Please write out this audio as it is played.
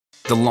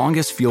The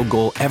longest field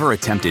goal ever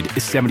attempted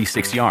is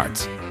 76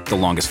 yards. The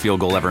longest field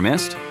goal ever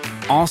missed?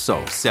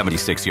 Also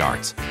 76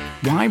 yards.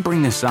 Why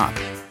bring this up?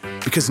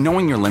 Because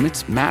knowing your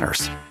limits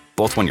matters,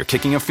 both when you're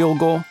kicking a field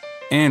goal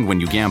and when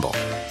you gamble.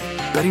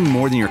 Betting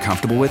more than you're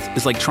comfortable with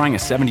is like trying a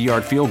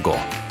 70-yard field goal.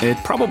 It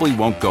probably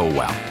won't go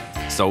well.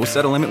 So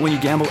set a limit when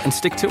you gamble and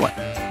stick to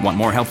it. Want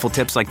more helpful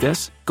tips like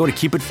this? Go to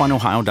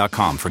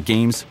keepitfunohio.com for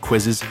games,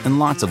 quizzes, and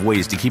lots of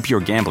ways to keep your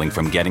gambling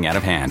from getting out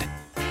of hand.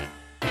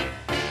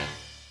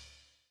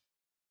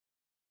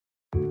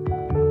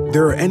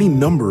 There are any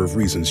number of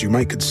reasons you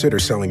might consider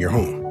selling your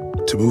home.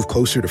 To move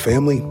closer to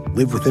family,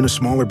 live within a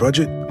smaller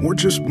budget, or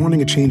just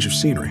wanting a change of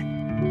scenery.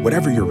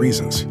 Whatever your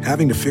reasons,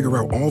 having to figure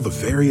out all the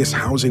various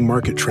housing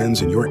market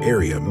trends in your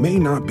area may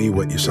not be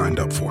what you signed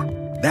up for.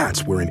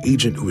 That's where an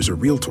agent who is a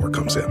Realtor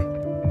comes in.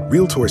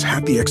 Realtors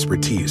have the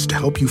expertise to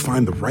help you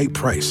find the right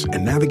price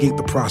and navigate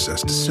the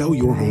process to sell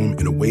your home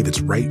in a way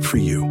that's right for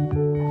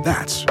you.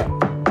 That's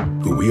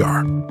who we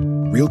are.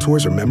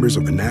 Realtors are members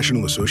of the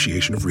National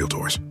Association of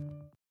Realtors.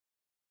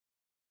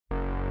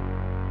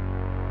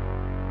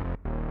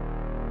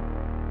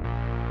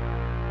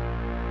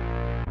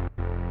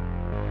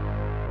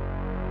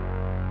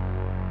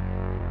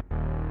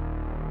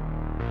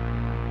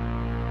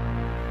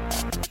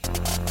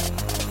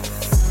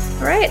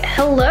 All right,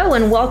 hello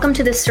and welcome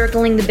to the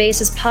Circling the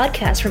Bases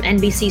podcast from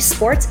NBC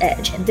Sports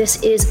Edge.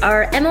 This is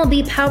our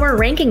MLB Power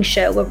Rankings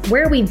show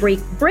where we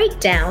break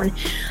down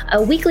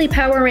a weekly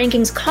power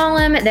rankings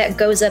column that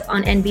goes up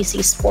on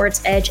NBC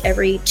Sports Edge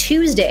every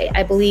Tuesday.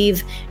 I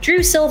believe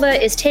Drew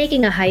Silva is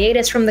taking a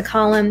hiatus from the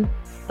column,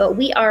 but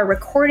we are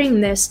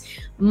recording this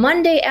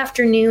Monday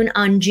afternoon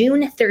on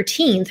June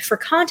 13th for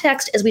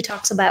context as we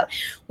talk about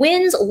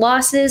wins,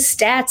 losses,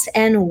 stats,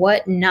 and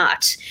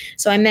whatnot.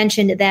 So I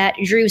mentioned that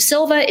Drew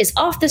Silva is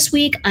off this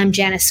week. I'm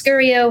Janice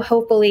Scurio.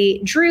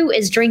 Hopefully Drew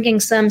is drinking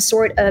some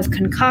sort of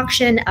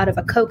concoction out of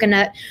a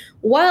coconut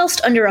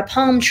whilst under a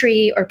palm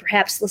tree, or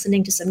perhaps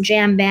listening to some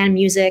jam band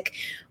music,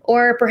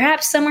 or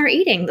perhaps somewhere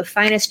eating the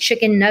finest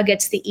chicken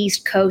nuggets the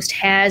East Coast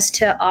has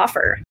to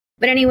offer.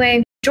 But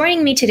anyway,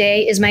 joining me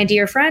today is my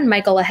dear friend,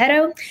 Michael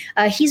Ahedo.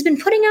 He's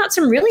been putting out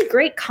some really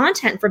great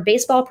content for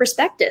Baseball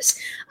Prospectus.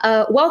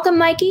 Welcome,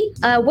 Mikey.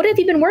 What have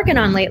you been working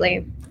on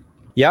lately?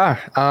 Yeah,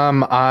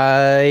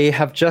 I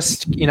have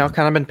just, kind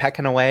of been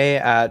pecking away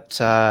at,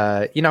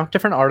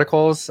 different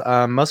articles,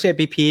 mostly at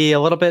BP, a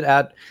little bit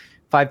at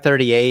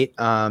 538.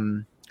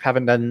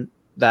 Haven't done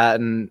that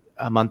in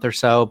a month or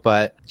so,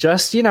 but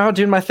just,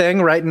 doing my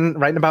thing, writing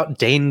about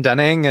Dane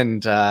Dunning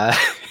and,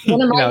 one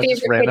of my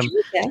favorite pitchers,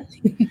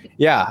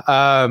 yeah.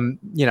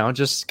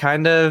 Just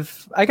kind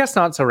of, I guess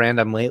not so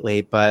random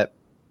lately, but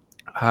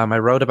I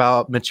wrote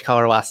about Mitch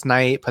Keller last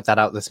night, put that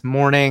out this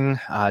morning.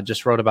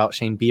 Just wrote about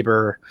Shane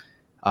Bieber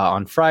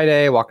on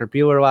Friday, Walker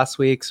Buehler last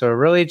week. So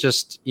really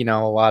just, a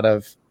lot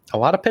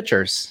of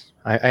pitchers.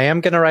 I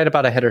am going to write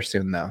about a hitter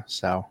soon though.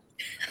 So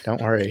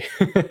don't worry.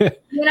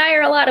 You and I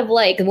are a lot of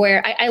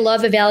where I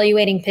love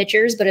evaluating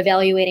pitchers, but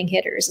evaluating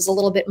hitters is a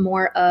little bit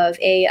more of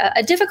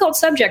a difficult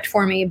subject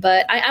for me,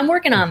 but I'm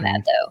working on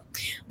that though.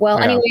 Well,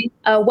 yeah. Anyway,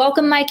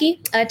 welcome,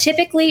 Mikey.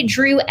 Typically,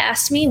 Drew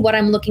asks me what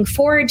I'm looking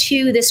forward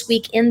to this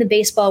week in the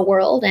baseball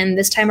world, and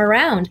this time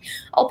around,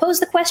 I'll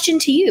pose the question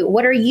to you.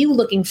 What are you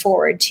looking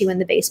forward to in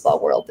the baseball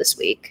world this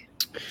week?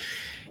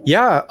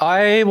 Yeah,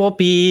 I will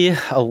be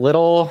a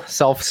little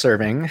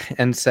self-serving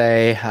and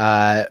say,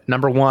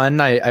 number one,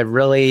 I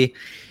really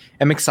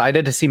am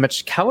excited to see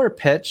Mitch Keller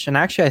pitch. And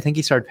actually, I think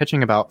he started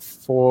pitching about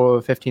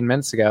 20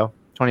 minutes ago.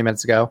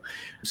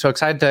 So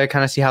excited to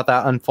kind of see how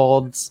that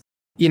unfolds.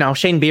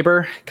 Shane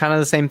Bieber, kind of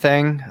the same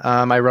thing.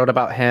 I wrote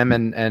about him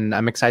and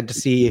I'm excited to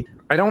see.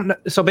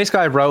 So basically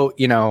I wrote,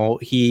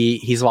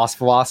 he's lost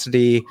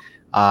velocity.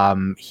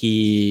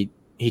 He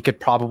could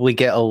probably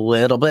get a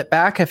little bit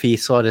back if he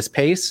slowed his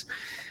pace.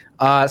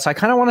 So I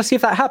kind of want to see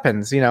if that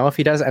happens. If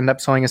he does end up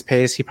slowing his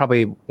pace, he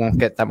probably won't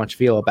get that much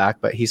velo back,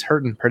 but he's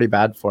hurting pretty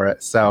bad for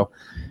it. So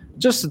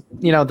just,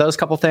 those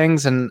couple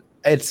things. And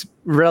it's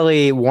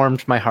really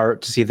warmed my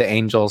heart to see the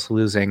Angels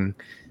losing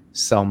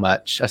so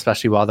much,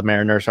 especially while the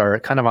Mariners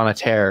are kind of on a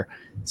tear.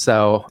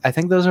 So I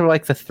think those are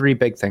like the three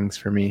big things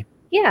for me.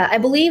 Yeah, I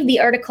believe the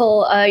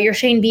article, your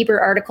Shane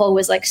Bieber article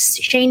was like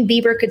Shane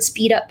Bieber could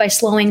speed up by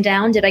slowing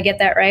down. Did I get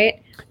that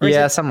right?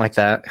 Yeah, something like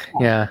that.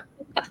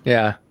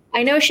 Yeah.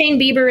 I know Shane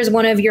Bieber is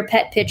one of your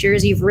pet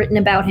pitchers. You've written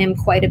about him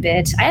quite a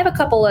bit. I have a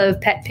couple of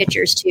pet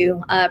pitchers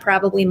too,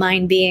 probably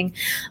mine being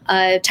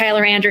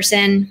Tyler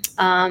Anderson,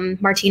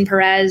 Martin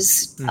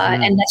Perez,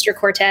 and Nestor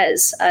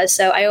Cortez.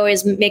 So I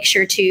always make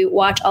sure to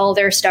watch all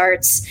their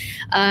starts.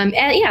 And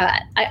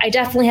yeah, I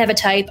definitely have a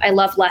type. I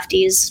love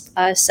lefties.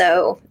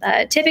 So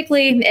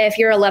typically, if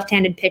you're a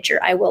left-handed pitcher,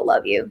 I will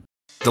love you.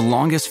 The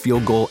longest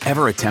field goal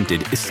ever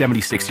attempted is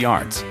 76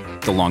 yards.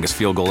 The longest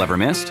field goal ever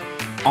missed?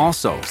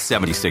 Also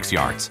 76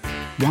 yards.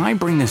 Why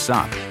bring this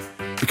up?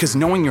 Because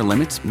knowing your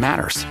limits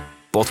matters,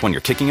 both when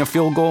you're kicking a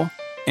field goal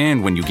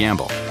and when you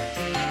gamble.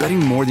 Betting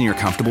more than you're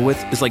comfortable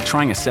with is like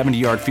trying a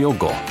 70-yard field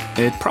goal.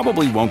 It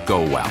probably won't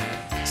go well.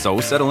 So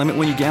set a limit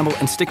when you gamble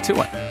and stick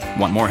to it.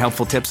 Want more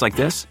helpful tips like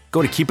this?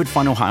 Go to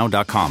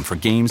keepitfunohio.com for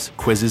games,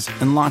 quizzes,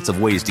 and lots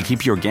of ways to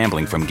keep your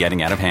gambling from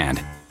getting out of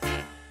hand.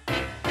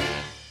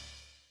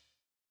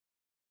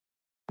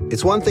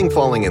 It's one thing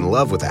falling in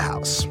love with a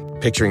house,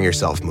 picturing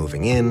yourself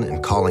moving in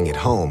and calling it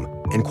home,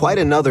 and quite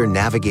another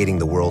navigating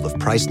the world of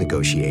price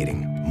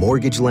negotiating,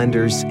 mortgage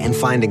lenders, and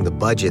finding the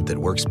budget that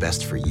works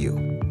best for you.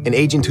 An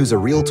agent who's a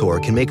Realtor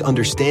can make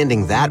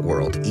understanding that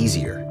world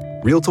easier.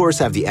 Realtors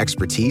have the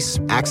expertise,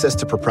 access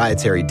to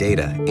proprietary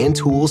data, and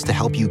tools to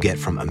help you get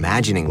from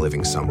imagining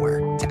living somewhere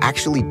to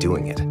actually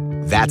doing it.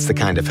 That's the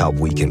kind of help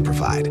we can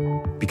provide.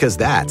 Because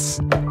that's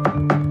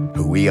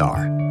who we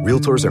are.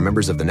 Realtors are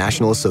members of the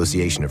National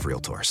Association of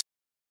Realtors.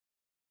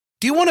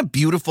 Do you want a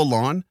beautiful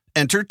lawn?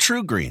 Enter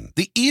TruGreen,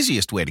 the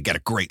easiest way to get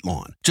a great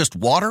lawn. Just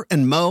water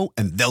and mow,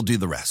 and they'll do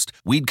the rest.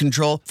 Weed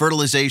control,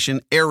 fertilization,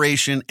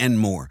 aeration, and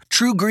more.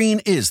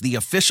 TruGreen is the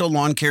official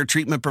lawn care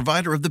treatment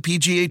provider of the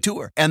PGA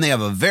Tour, and they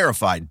have a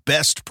verified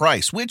best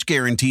price, which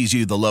guarantees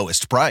you the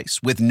lowest price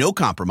with no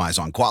compromise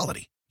on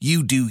quality.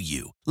 You do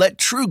you. Let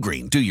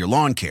TruGreen do your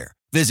lawn care.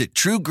 Visit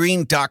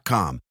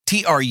TruGreen.com,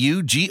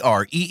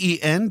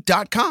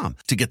 TruGreen.com,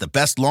 to get the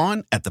best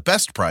lawn at the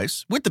best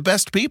price with the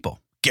best people.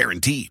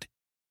 Guaranteed.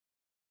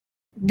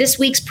 This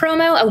week's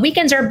promo,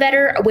 weekends are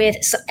better with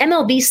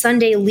MLB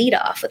Sunday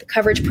leadoff with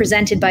coverage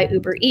presented by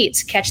Uber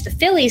Eats. Catch the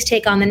Phillies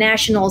take on the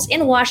Nationals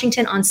in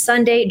Washington on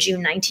Sunday,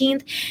 June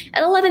 19th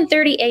at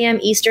 11:30 a.m.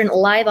 Eastern,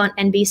 live on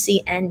NBC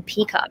and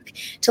Peacock.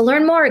 To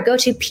learn more, go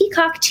to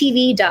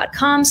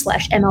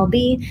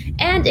peacocktv.com/MLB.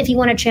 And if you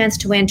want a chance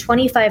to win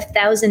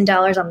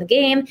 $25,000 on the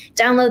game,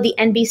 download the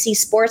NBC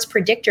Sports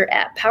Predictor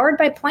app powered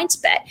by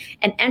PointsBet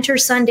and enter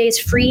Sunday's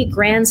free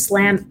Grand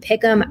Slam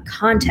Pick'em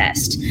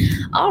contest.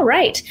 All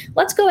right.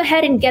 Let's go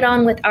ahead and get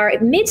on with our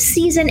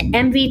mid-season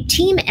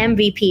team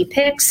MVP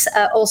picks.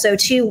 Also,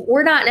 too,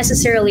 we're not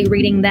necessarily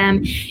reading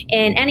them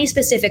in any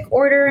specific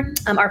order.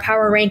 Our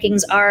power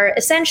rankings are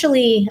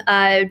essentially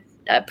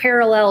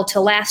parallel to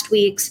last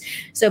week's,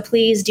 so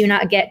please do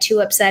not get too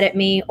upset at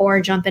me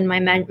or jump in my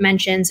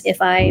mentions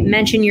if I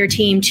mention your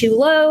team too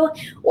low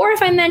or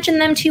if I mention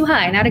them too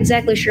high. Not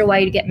exactly sure why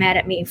you'd get mad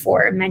at me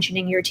for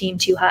mentioning your team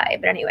too high,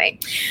 but anyway,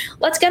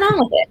 let's get on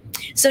with it.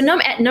 So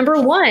at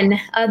number one,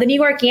 the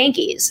New York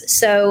Yankees.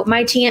 So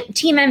my team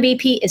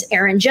MVP is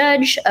Aaron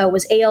Judge,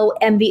 was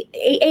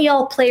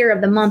AL Player of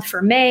the Month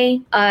for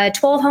May,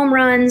 12 home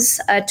runs,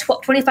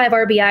 25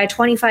 RBI,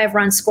 25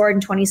 runs scored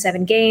in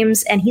 27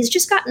 games, and he's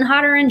just gotten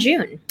hotter in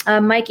June.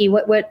 Mikey,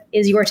 what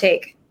is your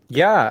take?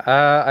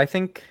 Yeah, I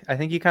think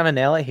you kind of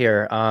nail it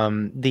here.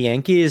 The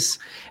Yankees,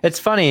 it's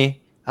funny,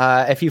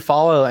 if you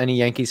follow any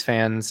Yankees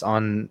fans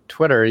on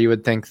Twitter, you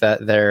would think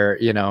that they're,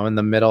 in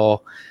the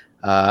middle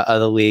of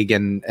the league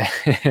and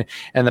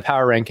and the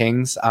power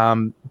rankings.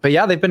 But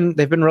yeah, they've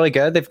been really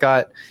good. They've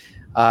got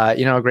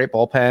a great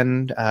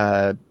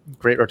bullpen,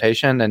 great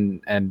rotation,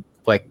 and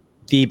like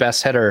the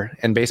best hitter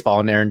in baseball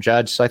in Aaron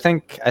Judge. So I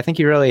think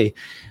you really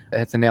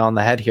hit the nail on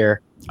the head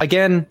here.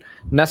 Again,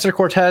 Nestor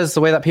Cortez,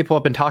 the way that people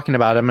have been talking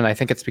about him, and I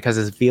think it's because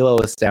his velo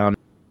is down.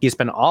 He's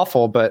been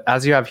awful, but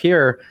as you have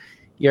here,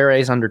 ERA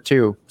is under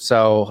 2.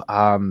 So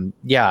I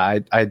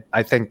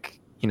think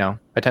I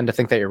tend to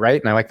think that you're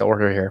right, and I like the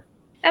order here.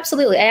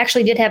 Absolutely. I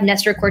actually did have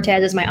Nestor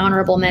Cortez as my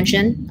honorable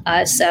mention.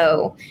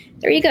 So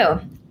there you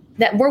go.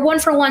 That we're 1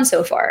 for 1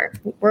 so far.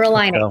 We're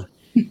aligning. So,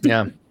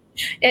 yeah.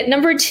 At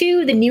number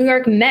 2, the New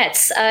York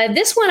Mets.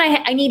 This one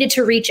I needed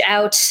to reach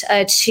out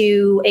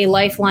to a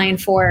lifeline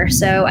for.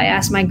 So I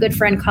asked my good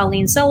friend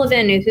Colleen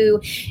Sullivan,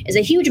 who is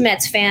a huge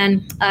Mets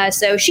fan.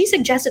 So she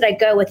suggested I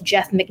go with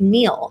Jeff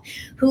McNeil,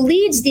 who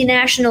leads the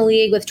National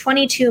League with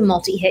 22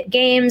 multi-hit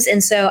games.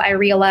 And so I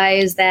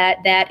realized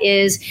that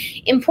is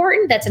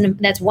important.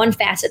 That's one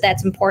facet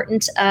that's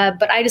important.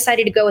 But I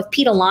decided to go with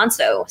Pete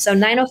Alonso. So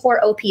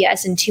 904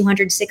 OPS and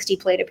 260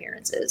 plate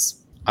appearances.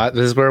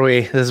 This is where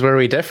we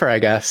differ, I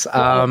guess.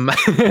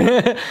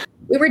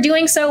 We were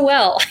doing so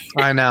well.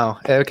 I know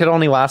it could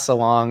only last so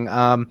long.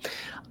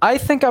 I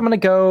think I'm going to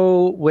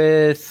go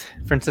with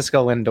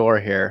Francisco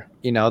Lindor here.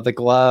 The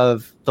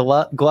glove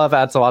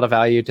adds a lot of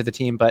value to the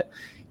team, but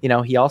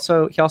he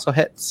also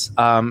hits.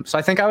 So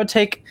I think I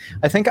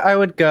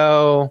would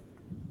go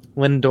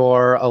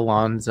Lindor,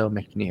 Alonso,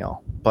 McNeil.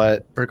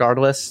 But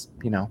regardless,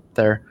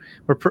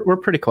 we're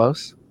pretty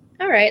close.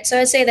 All right, so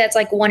I'd say that's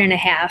like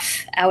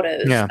 1.5 out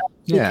of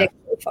picks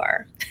so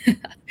far. All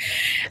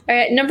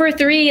right, number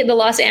 3, the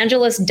Los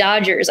Angeles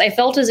Dodgers. I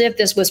felt as if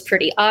this was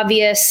pretty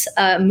obvious.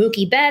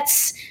 Mookie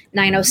Betts,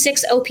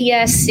 906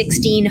 OPS,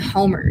 16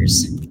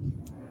 homers.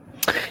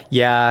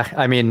 Yeah,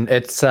 I mean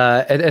it's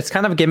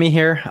kind of a gimme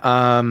here.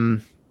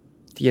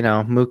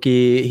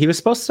 Mookie, he was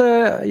supposed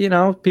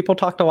to, people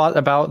talked a lot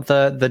about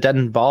the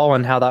deadened ball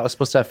and how that was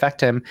supposed to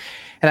affect him.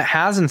 And it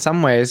has in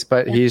some ways,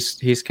 but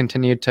he's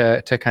continued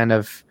to kind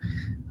of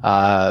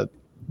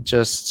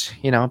just,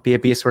 be a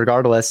beast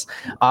regardless.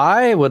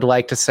 I would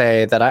like to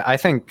say that I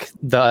think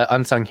the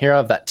unsung hero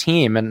of that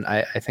team, and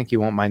I think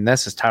you won't mind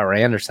this, is Tyler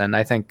Anderson.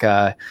 I think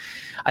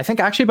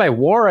actually by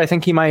WAR, I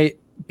think he might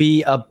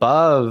be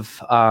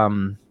above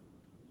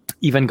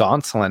even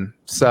Gonsolin.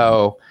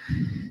 So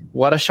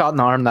what a shot in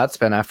the arm that's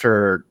been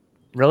after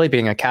really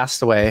being a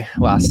castaway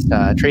last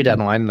trade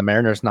deadline. The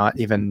Mariners not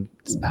even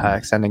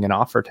extending an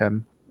offer to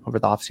him over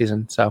the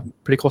offseason. So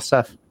pretty cool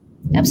stuff.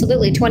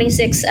 Absolutely.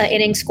 26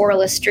 inning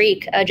scoreless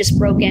streak just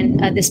broken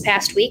this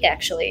past week,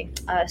 actually.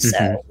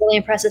 So really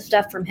impressive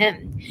stuff from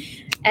him.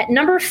 At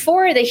number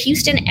 4, the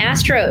Houston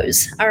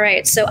Astros. All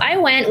right, so I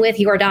went with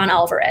Yordan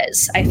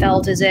Alvarez. I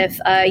felt as if,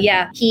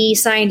 he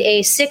signed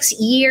a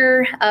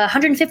 6-year,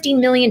 $115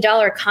 million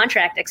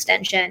contract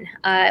extension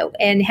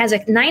and has a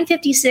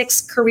 956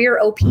 career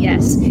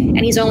OPS, and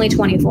he's only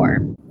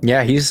 24.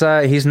 Yeah, he's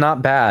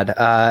not bad.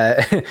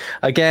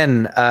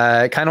 Again,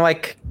 kind of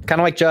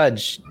like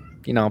Judge.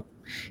 You know,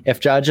 if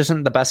Judge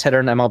isn't the best hitter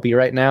in MLB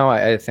right now,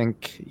 I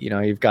think,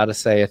 you've got to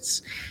say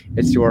it's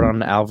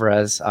Yordan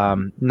Alvarez.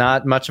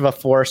 Not much of a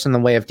force in the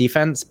way of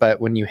defense,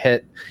 but when you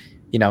hit,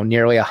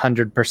 nearly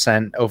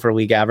 100% over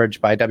league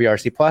average by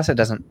WRC plus, it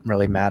doesn't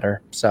really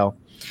matter. So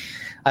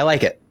I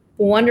like it.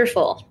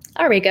 Wonderful.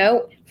 There we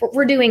go.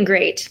 We're doing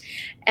great.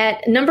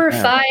 At number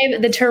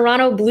 5, the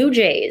Toronto Blue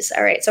Jays.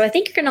 All right, so I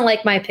think you're going to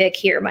like my pick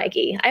here,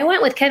 Mikey. I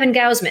went with Kevin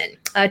Gausman,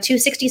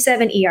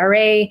 2.67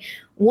 ERA,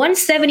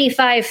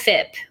 175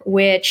 FIP,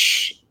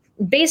 which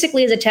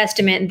basically is a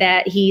testament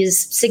that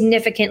he's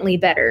significantly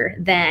better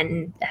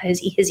than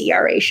his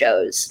ERA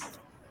shows.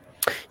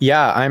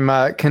 Yeah, I'm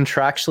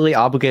contractually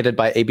obligated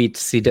by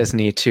ABC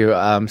Disney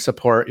to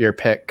support your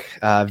pick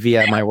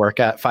via my work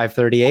at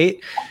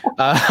 538.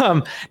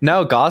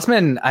 No,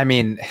 Gausman, I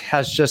mean,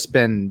 has just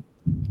been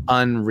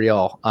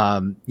unreal.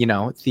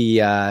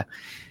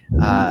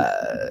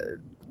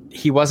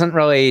 He wasn't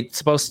really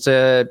supposed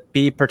to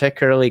be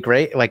particularly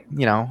great,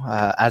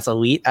 as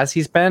elite as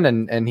he's been,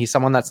 and he's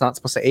someone that's not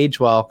supposed to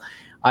age well.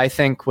 I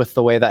think with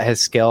the way that his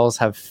skills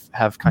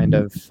have kind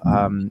of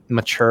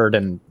matured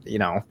and,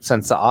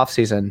 since the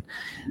offseason,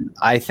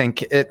 I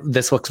think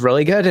this looks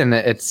really good, and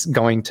it's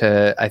going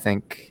to, I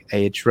think,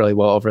 age really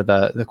well over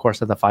the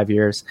course of the 5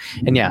 years.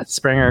 And yeah,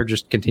 Springer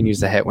just continues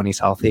to hit when he's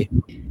healthy.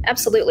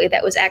 Absolutely.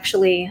 That was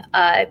actually,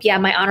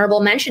 my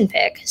honorable mention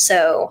pick.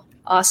 So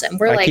awesome.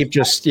 We're like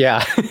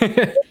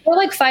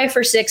 5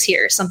 for 6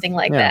 here, something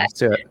like that. Let's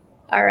do it.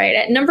 All right.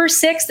 At number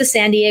 6, the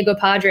San Diego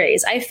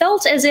Padres. I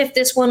felt as if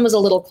this one was a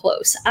little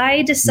close.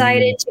 I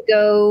decided to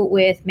go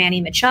with Manny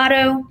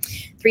Machado,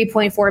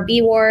 3.4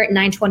 BWAR,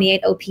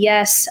 928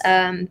 OPS.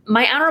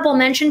 My honorable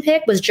mention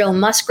pick was Joe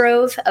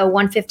Musgrove, a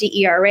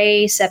 150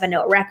 ERA,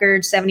 7-0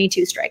 record,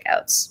 72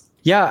 strikeouts.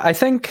 Yeah, I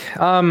think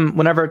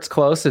whenever it's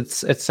close,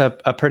 it's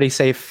a pretty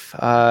safe,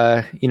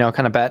 kind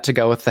of bet to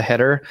go with the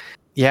hitter.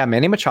 Yeah,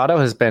 Manny Machado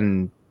has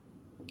been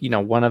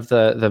one of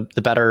the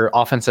better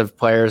offensive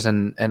players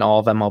in all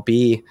of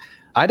MLB.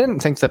 I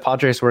didn't think the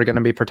Padres were going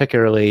to be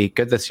particularly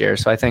good this year,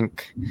 so I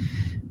think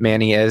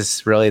Manny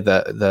is really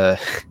the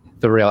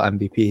real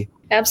MVP.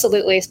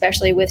 Absolutely,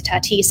 especially with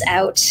Tatis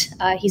out.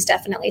 He's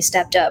definitely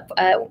stepped up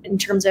in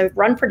terms of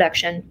run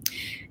production.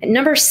 At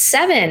number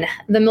 7,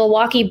 the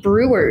Milwaukee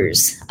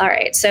Brewers. All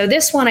right, so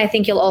this one I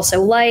think you'll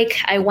also like.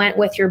 I went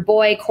with your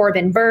boy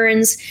Corbin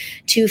Burns,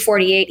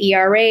 2.48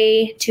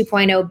 ERA,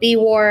 2.0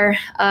 BWAR.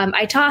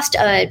 I tossed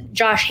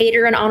Josh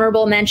Hader an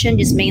honorable mention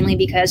just mainly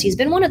because he's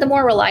been one of the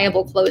more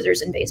reliable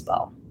closers in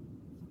baseball.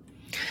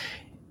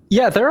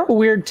 Yeah, they're a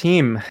weird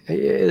team.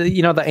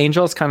 The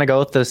Angels kind of go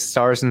with the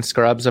stars and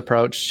scrubs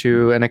approach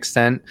to an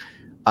extent.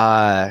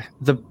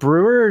 The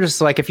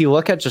Brewers, if you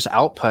look at just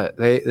output,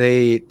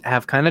 they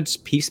have kind of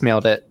just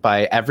piecemealed it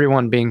by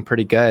everyone being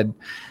pretty good.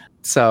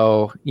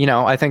 So,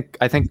 I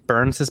think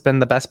Burns has been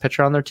the best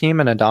pitcher on their team,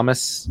 and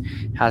Adames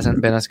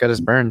hasn't been as good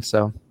as Burns.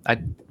 So, I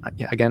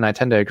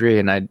tend to agree,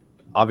 and I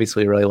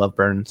obviously really love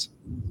Burns.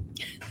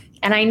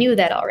 And I knew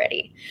that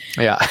already.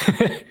 Yeah.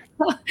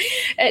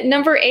 At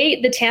number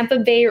 8, the Tampa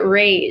Bay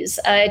Rays.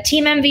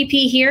 Team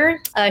MVP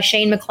here,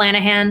 Shane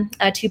McClanahan,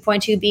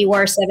 2.2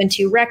 BWAR,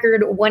 7.2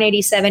 record,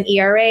 187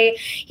 ERA.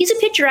 He's a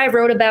pitcher I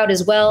wrote about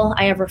as well.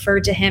 I have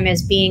referred to him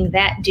as being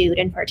that dude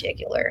in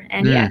particular.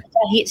 And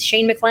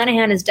Shane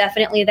McClanahan is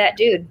definitely that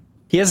dude.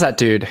 He is that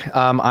dude.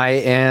 I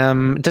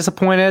am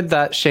disappointed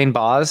that Shane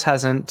Baz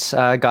hasn't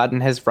gotten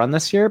his run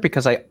this year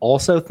because I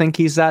also think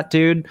he's that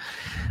dude.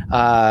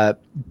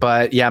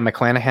 But yeah,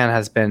 McClanahan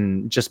has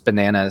been just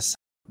bananas.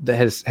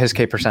 His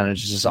K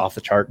percentage is just off the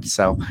charts.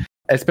 So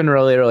it's been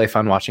really, really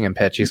fun watching him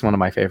pitch. He's one of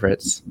my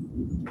favorites.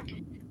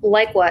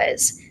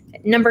 Likewise.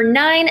 Number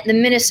 9, the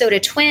Minnesota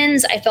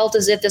Twins. I felt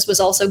as if this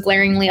was also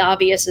glaringly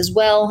obvious as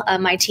well.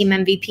 My team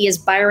MVP is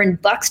Byron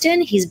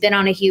Buxton. He's been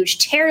on a huge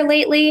tear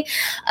lately.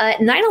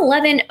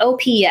 911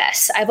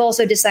 OPS. I've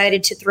also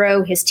decided to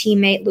throw his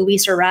teammate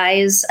Luis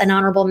Arraez an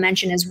honorable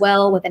mention as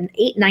well with an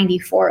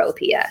 894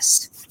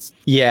 OPS.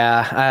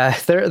 Yeah,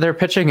 their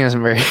pitching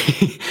isn't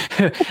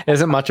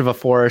much of a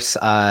force.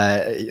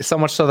 So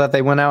much so that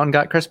they went out and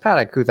got Chris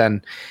Paddock, who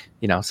then,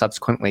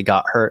 subsequently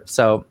got hurt.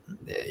 So,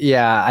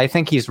 yeah, I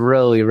think he's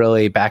really,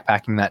 really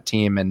backpacking that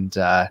team, and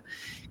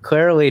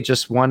clearly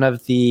just one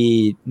of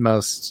the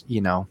most,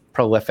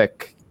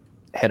 prolific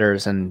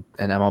hitters in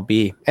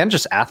MLB and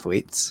just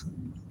athletes.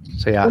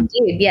 So yeah.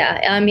 Indeed,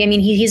 yeah. I mean,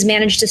 he's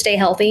managed to stay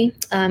healthy,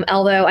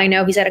 although I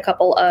know he's had a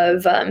couple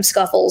of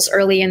scuffles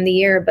early in the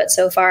year. But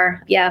so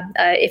far, yeah,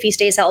 if he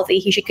stays healthy,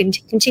 he should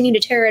continue to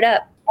tear it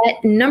up.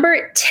 At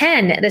number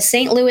 10, the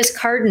St. Louis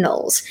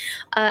Cardinals.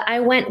 I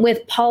went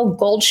with Paul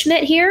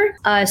Goldschmidt here.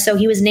 So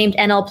he was named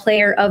NL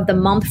Player of the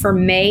Month for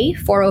May,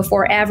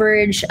 404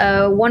 average,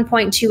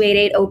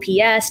 1.288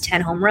 OPS,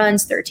 10 home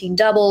runs, 13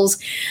 doubles.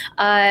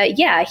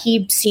 Yeah,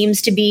 he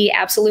seems to be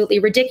absolutely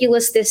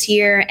ridiculous this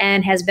year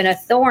and has been a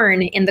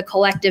thorn in the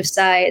collective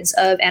sides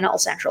of NL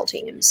Central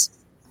teams.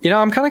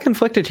 I'm kind of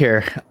conflicted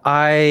here.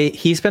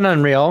 He's been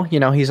unreal.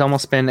 He's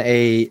almost been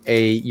a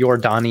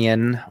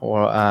Jordanian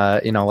or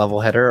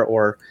level hitter.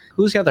 Or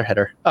who's the other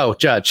hitter? Oh,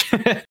 Judge.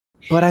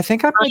 But I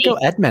think I might go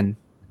Edman.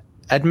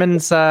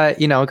 Edman's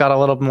got a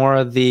little more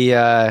of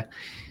the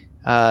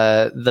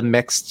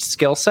mixed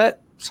skill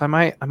set, so I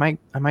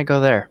might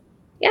go there.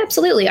 Yeah,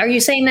 absolutely. Are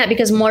you saying that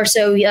because more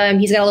so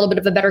he's got a little bit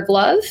of a better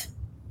glove?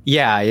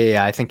 Yeah.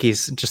 I think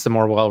he's just a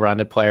more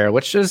well-rounded player,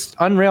 which is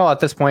unreal at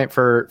this point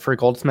for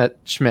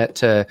Goldschmidt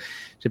to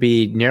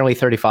be nearly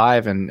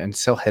 35 and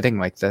still hitting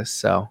like this.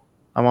 So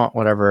I want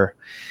whatever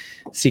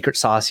secret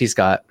sauce he's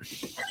got.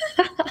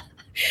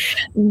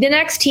 The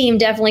next team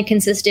definitely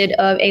consisted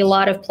of a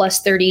lot of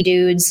plus 30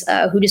 dudes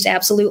who just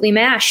absolutely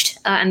mashed,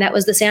 and that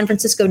was the San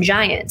Francisco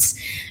Giants.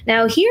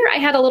 Now here I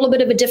had a little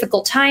bit of a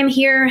difficult time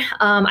here.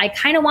 I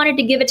kind of wanted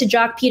to give it to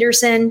Jock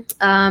Peterson,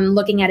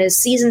 looking at his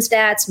season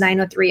stats,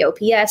 903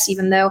 OPS,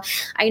 even though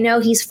I know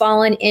he's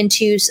fallen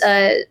into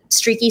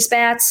streaky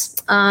spats.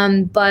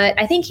 But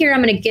I think here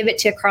I'm going to give it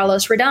to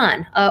Carlos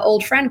Rodon,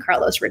 old friend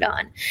Carlos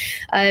Rodon.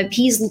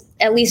 He's,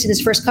 at least in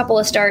his first couple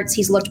of starts,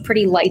 he's looked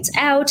pretty lights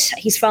out.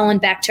 He's fallen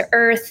back to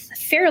earth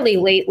fairly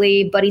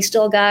lately, but he's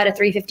still got a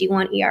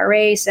 3.51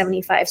 ERA,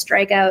 75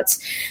 strikeouts.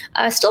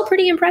 Still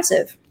pretty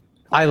impressive.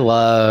 I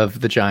love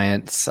the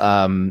Giants.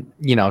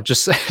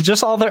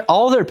 Just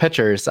all their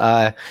pitchers.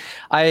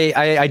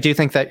 I do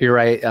think that you're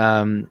right,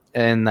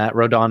 in that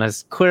Rodon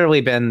has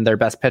clearly been their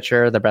best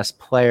pitcher, their best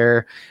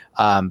player.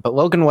 But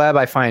Logan Webb,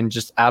 I find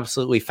just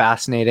absolutely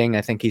fascinating.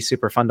 I think he's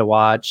super fun to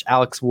watch.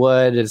 Alex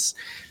Wood is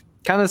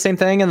kind of the same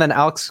thing, and then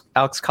Alex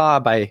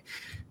Cobb,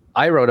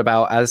 I wrote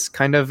about as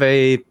kind of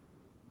a,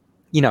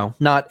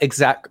 not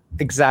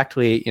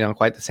exactly,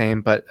 quite the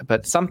same,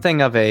 but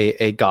something of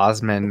a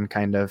Gosman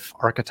kind of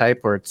archetype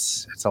where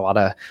it's a lot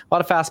of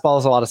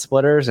fastballs, a lot of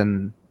splitters,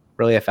 and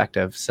really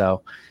effective.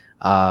 So,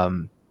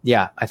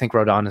 yeah, I think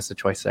Rodon is the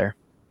choice there.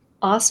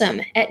 Awesome.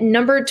 At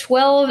number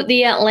 12,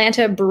 the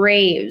Atlanta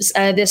Braves.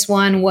 This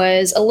one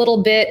was a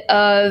little bit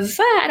of,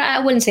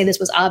 I wouldn't say this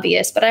was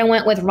obvious, but I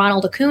went with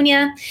Ronald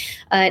Acuna,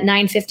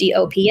 950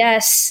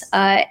 OPS.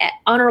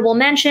 Honorable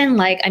mention,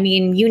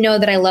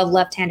 that I love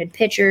left-handed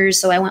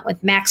pitchers, so I went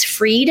with Max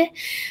Fried.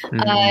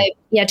 2.7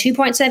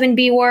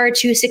 BWAR,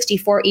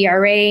 264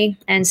 ERA,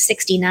 and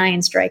 69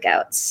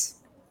 strikeouts.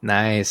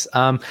 Nice.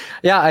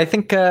 I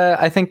think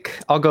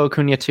I'll go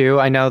Acuna too.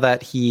 I know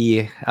that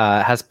he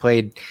has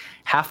played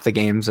half the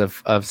games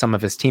of some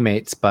of his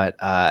teammates, but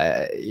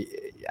I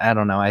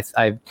don't know. I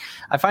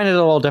find it a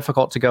little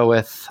difficult to go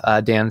with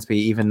Dansby,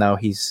 even though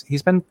he's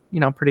been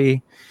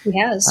pretty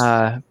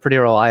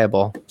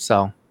reliable.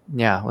 So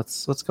yeah,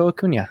 let's go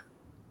Acuna.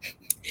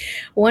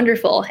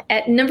 Wonderful.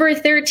 At number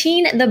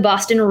 13, the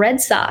Boston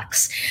Red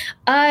Sox.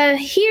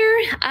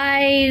 Here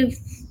I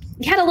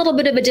had a little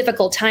bit of a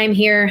difficult time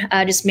here,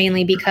 just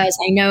mainly because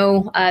I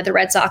know the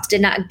Red Sox did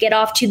not get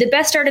off to the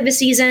best start of the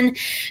season.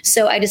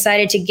 So I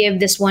decided to give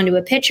this one to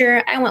a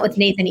pitcher. I went with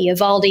Nathan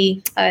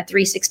Eovaldi,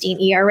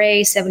 3.16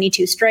 ERA,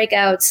 72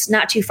 strikeouts.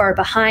 Not too far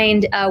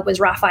behind was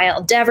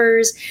Rafael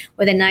Devers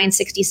with a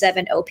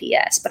 967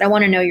 OPS. But I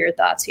want to know your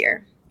thoughts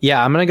here.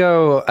 Yeah, I'm going to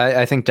go,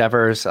 I think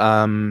Devers,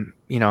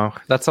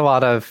 that's a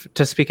lot of,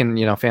 to speak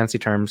in, fancy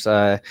terms,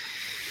 out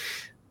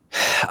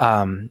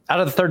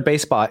of the third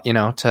base spot,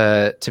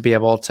 to be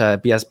able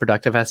to be as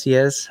productive as he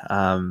is,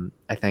 I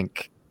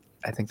think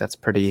that's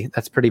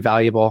pretty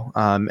valuable.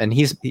 And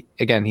he's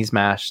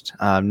mashed.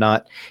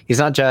 He's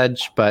not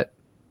Judge, but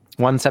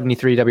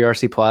 173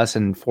 WRC plus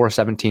and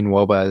 417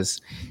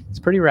 WOBA it's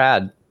pretty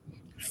rad.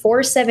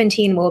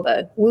 417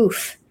 WOBA,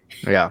 woof.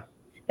 Yeah.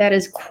 That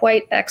is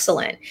quite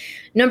excellent.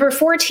 Number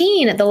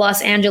 14, the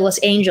Los Angeles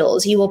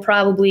Angels. You will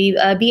probably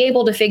be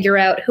able to figure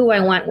out who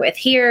I went with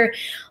here.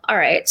 All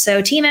right,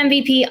 so team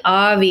MVP,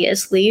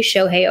 obviously,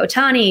 Shohei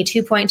Ohtani,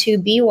 2.2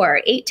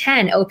 BWAR,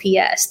 810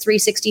 OPS,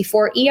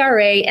 364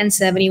 ERA, and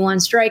 71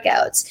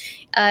 strikeouts.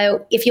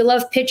 If you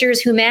love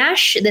pitchers who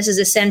mash, this is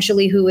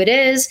essentially who it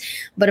is.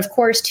 But of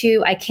course,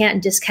 too, I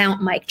can't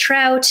discount Mike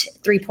Trout,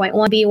 3.1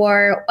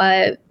 BWAR,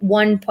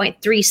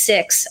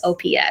 1.36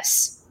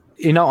 OPS.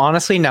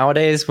 Honestly,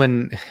 nowadays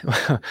when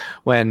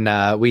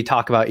we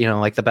talk about,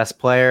 the best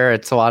player,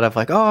 it's a lot of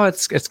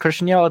it's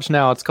Christian Yelich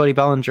now, it's Cody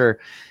Bellinger.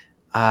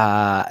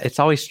 It's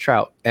always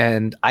Trout.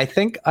 And I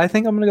think I'm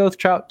going to go with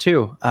Trout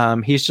too.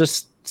 He's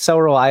just so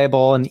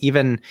reliable, and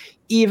even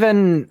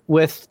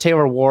with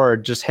Taylor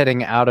Ward just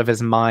hitting out of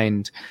his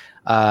mind,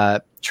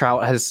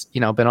 Trout has,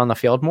 been on the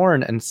field more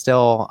and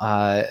still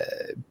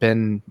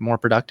been more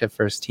productive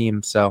for his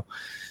team. So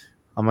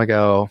I'm gonna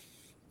go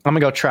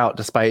Trout,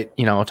 despite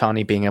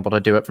Ohtani being able to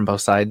do it from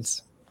both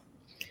sides.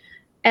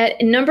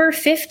 At number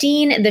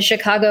 15, the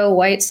Chicago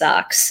White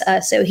Sox.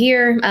 So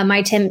here,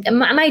 my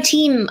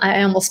team,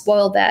 I almost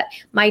spoiled that.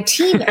 My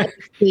team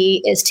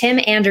MVP is Tim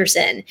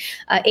Anderson.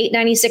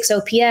 896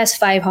 OPS,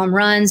 5 home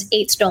runs,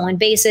 8 stolen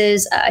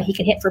bases. He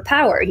can hit for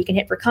power. He can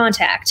hit for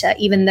contact,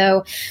 even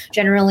though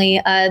generally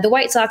the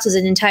White Sox as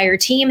an entire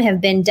team have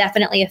been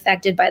definitely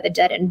affected by the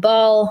dead end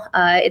ball.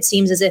 It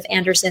seems as if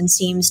Anderson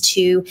seems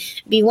to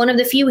be one of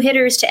the few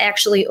hitters to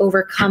actually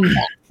overcome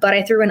that. But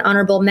I threw an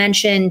honorable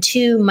mention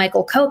to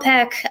Michael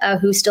Kopech,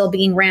 who's still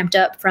being ramped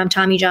up from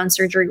Tommy John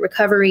surgery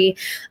recovery.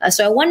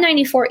 So a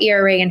 194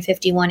 ERA and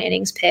 51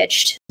 innings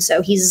pitched.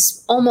 So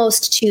he's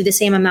almost to the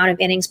same amount of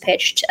innings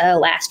pitched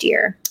last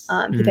year.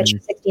 He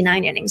pitched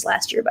 69 innings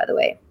last year, by the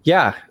way.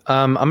 Yeah,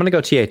 I'm going to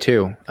go TA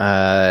too.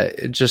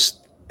 Just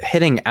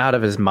hitting out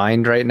of his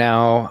mind right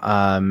now.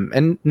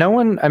 And no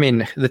one,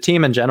 the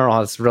team in general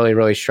has really,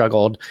 really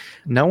struggled.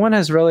 No one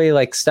has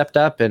really stepped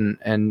up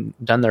and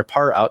done their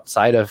part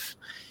outside of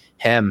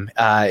him.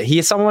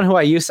 He's someone who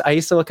I used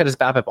to look at his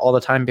BABIP all the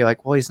time and be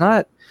like, well, he's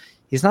not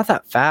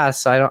that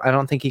fast, so I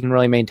don't think he can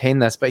really maintain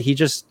this, but he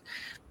just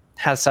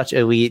has such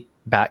elite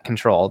bat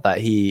control that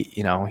he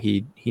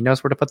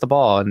knows where to put the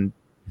ball, and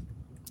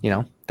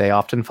they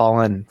often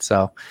fall in.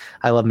 So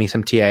I love me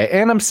some TA.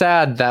 And I'm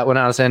sad that when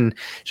I was in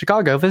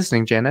Chicago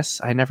visiting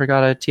Janice, I never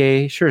got a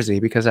TA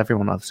jersey because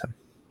everyone loves him.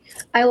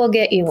 I will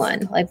get you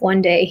one.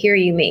 One day, hear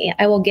you me.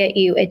 I will get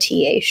you a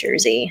TA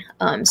jersey.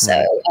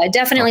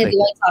 Definitely the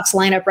White Sox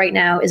lineup right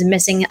now is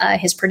missing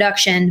his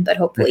production, but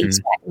hopefully he's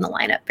back in the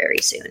lineup very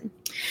soon.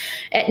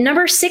 At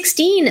number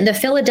 16, the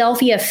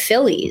Philadelphia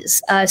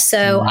Phillies. I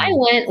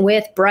went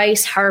with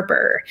Bryce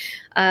Harper.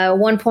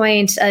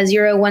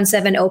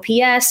 1.017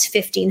 OPS,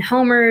 15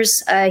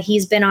 homers.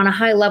 He's been on a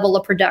high level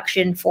of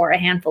production for a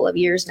handful of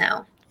years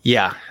now.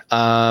 Yeah.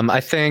 I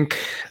think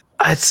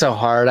it's so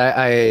hard.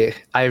 I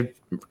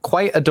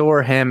quite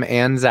adore him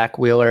and Zach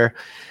Wheeler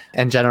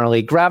and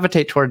generally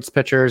gravitate towards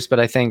pitchers, but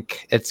I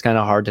think it's kind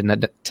of hard to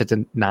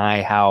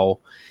deny how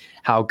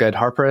good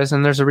Harper is.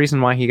 And there's a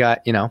reason why he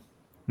got, a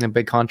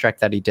big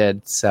contract that he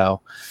did. So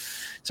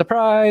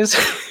surprise.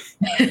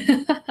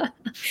 The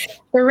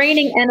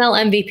reigning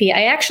NL MVP.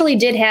 I actually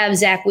did have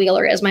Zach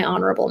Wheeler as my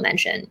honorable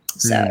mention.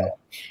 So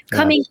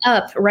coming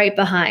up right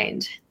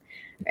behind.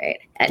 Right.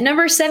 At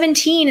number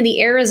 17,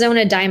 the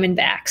Arizona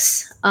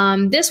Diamondbacks.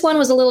 This one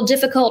was a little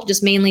difficult,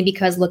 just mainly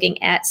because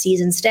looking at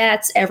season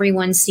stats,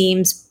 everyone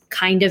seems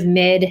kind of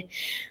mid.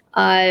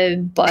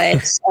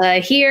 But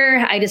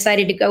here I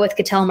decided to go with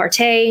Ketel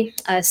Marte,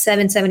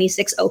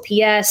 776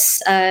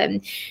 OPS.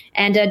 And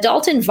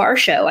Dalton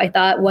Varsho, I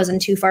thought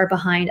wasn't too far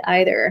behind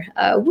either.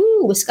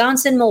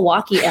 Wisconsin,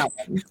 Milwaukee,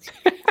 Ellen.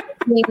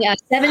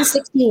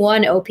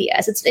 761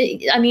 OPS.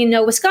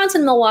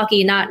 Wisconsin,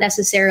 Milwaukee, not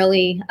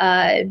necessarily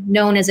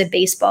known as a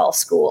baseball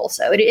school.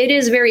 So it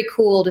is very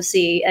cool to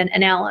see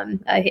an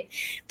alum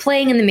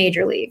playing in the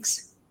major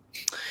leagues.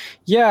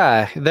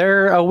 Yeah,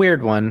 they're a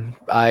weird one.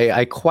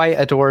 I quite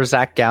adore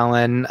Zach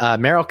Gallen.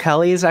 Merrill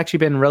Kelly's actually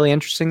been really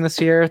interesting this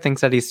year.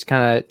 Thinks that he's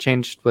kind of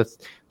changed with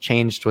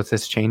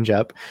his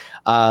changeup.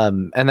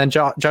 And then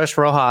Josh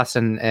Rojas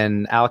and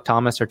Alek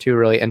Thomas are two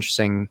really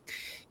interesting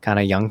kind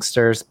of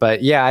youngsters.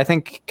 But yeah, I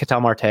think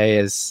Ketel Marte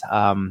is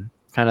kind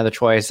of the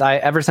choice.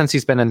 Ever since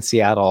he's been in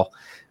Seattle,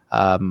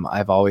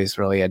 I've always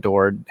really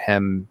adored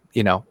him,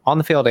 on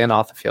the field and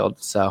off the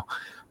field. So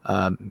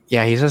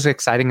he's as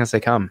exciting as they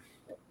come.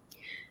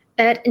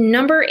 At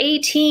number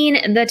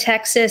 18, the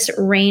Texas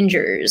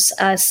Rangers.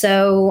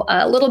 So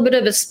a little bit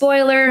of a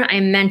spoiler. I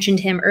mentioned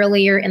him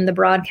earlier in the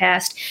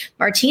broadcast.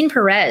 Martin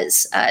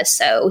Perez.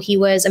 So he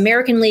was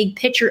American League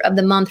Pitcher of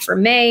the Month for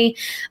May.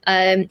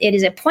 It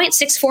is a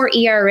 .64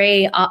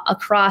 ERA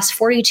across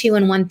 42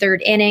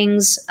 1/3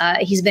 innings.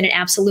 He's been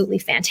absolutely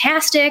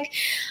fantastic.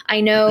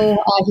 I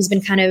know he's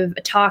been kind of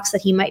talks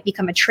that he might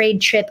become a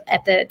trade chip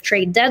at the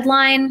trade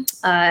deadline.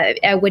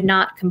 I would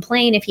not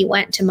complain if he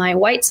went to my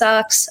White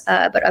Sox,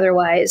 but otherwise,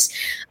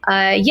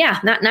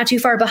 not too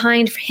far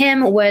behind for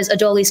him was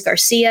Adolis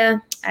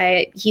Garcia.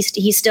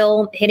 He's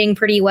still hitting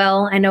pretty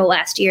well. I know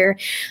last year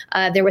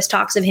there was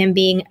talks of him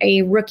being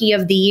a rookie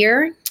of the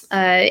year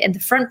in the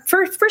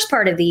first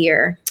part of the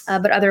year,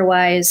 but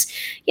otherwise,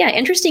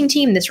 interesting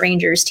team this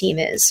Rangers team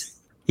is.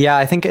 Yeah,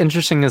 I think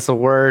interesting is the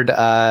word.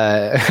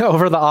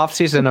 Over the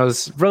offseason, it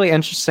was really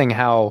interesting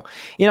how,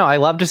 I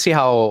love to see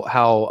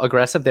how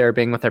aggressive they're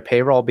being with their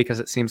payroll,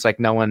 because it seems like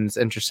no one's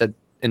interested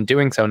in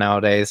doing so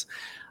nowadays.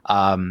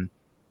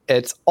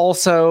 It's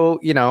also,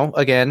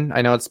 again,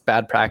 I know it's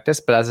bad practice,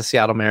 but as a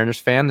Seattle Mariners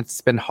fan, it's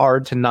been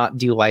hard to not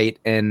delight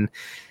in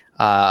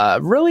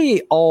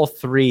really all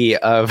three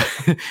of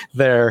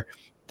their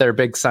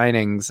big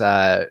signings.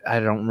 I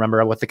don't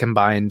remember what the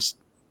combined,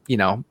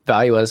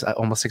 value was,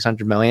 almost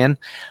 $600 million.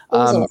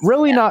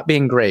 Really not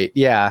being great.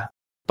 Yeah.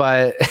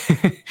 But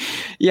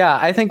yeah,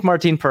 I think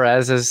Martin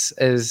Perez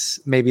is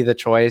maybe the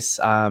choice.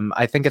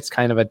 I think it's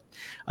kind of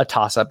a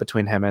toss-up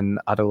between him and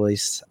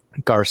Adolis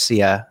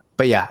Garcia.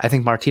 But yeah, I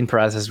think Martin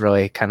Perez has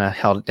really kind of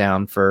held it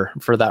down for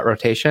that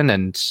rotation,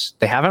 and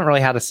they haven't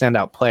really had a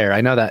standout player. I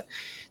know that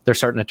they're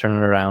starting to turn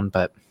it around,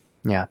 but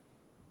yeah.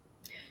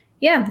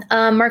 Yeah,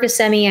 Marcus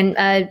Semien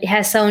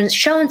has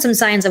shown some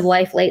signs of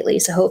life lately,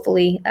 so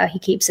hopefully he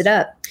keeps it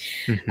up.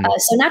 Mm-hmm.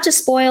 So not to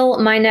spoil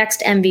my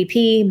next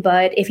MVP,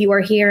 but if you are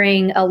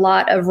hearing a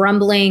lot of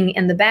rumbling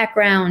in the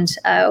background,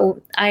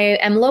 I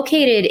am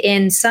located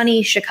in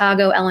sunny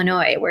Chicago,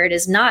 Illinois, where it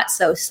is not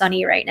so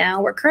sunny right now.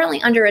 We're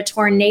currently under a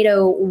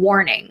tornado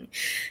warning.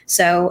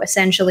 So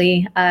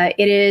essentially,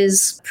 it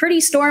is pretty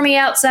stormy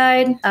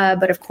outside.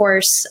 But of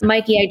course,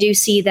 Mikey, I do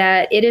see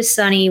that it is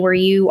sunny where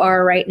you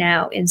are right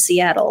now in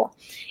Seattle.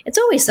 It's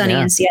always sunny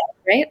in Seattle,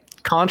 right?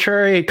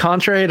 Contrary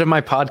to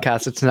my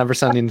podcast, it's never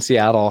sunny in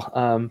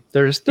Seattle.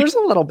 There's a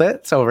little bit.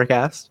 It's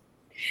overcast.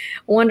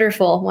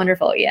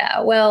 Wonderful. Yeah.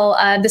 Well,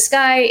 the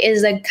sky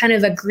is a kind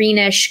of a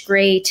greenish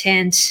gray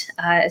tint.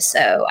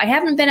 So I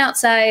haven't been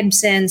outside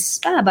since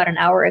about an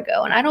hour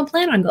ago, and I don't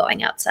plan on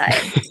going outside.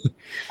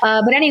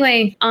 But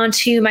anyway, on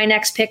to my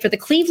next pick for the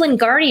Cleveland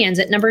Guardians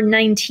at number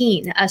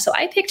 19. So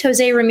I picked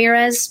Jose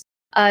Ramirez.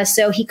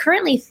 So he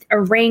currently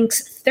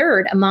ranks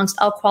third amongst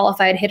all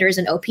qualified hitters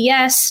in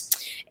OPS.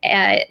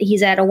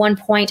 He's at a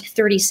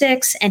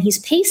 1.36, and he's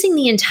pacing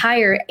the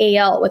entire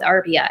AL with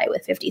RBI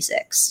with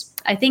 56.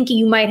 I think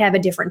you might have a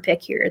different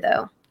pick here,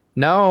 though.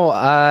 No,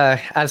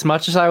 as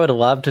much as I would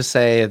love to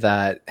say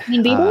that.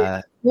 You mean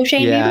Bieber?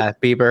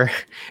 Bieber.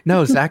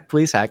 No, Zach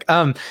Plesac.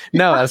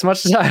 No, as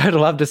much as I would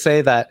love to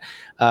say that,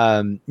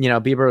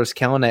 Bieber was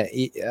killing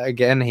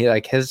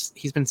it.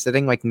 He's been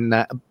sitting like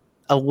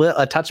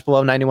a touch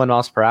below 91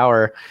 miles per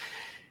hour.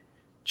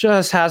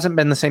 Just hasn't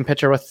been the same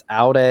pitcher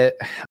without it.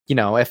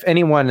 If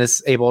anyone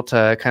is able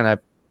to kind of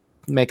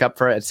make up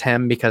for it, it's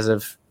him because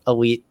of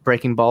elite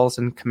breaking balls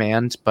and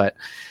command. But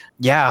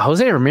yeah,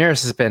 Jose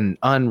Ramirez has been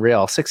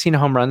unreal. 16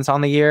 home runs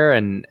on the year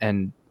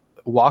and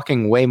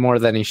walking way more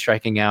than he's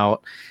striking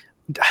out.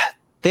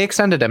 They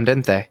extended him,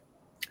 didn't they?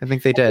 I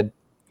think they did.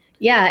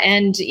 Yeah,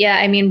 and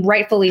I mean,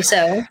 rightfully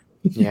so.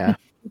 Yeah.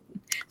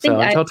 So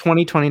until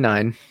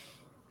 2029.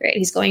 Right.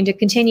 He's going to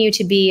continue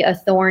to be a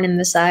thorn in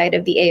the side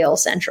of the AL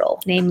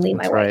Central, namely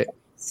my White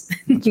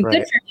Sox. Good for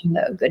him,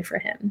 though. Good for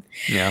him.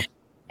 Yeah.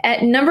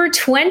 At number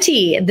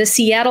 20, the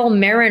Seattle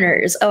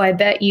Mariners. Oh, I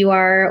bet you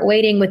are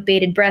waiting with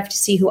bated breath to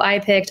see who I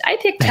picked. I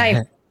picked Ty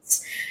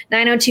France.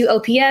 902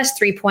 OPS,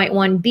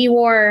 3.1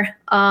 BWAR.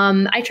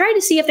 I tried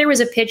to see if there was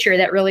a pitcher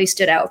that really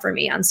stood out for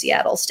me on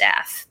Seattle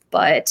staff,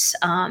 but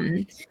I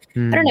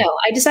don't know.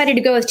 I decided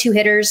to go with two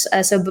hitters.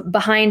 So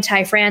behind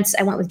Ty France,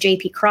 I went with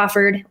JP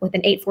Crawford with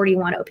an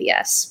 841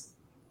 OPS.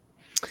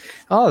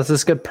 Oh, this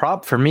is a good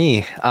prop for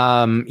me.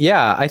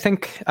 I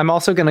think I'm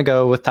also going to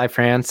go with Ty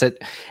France.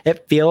 It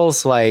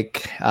feels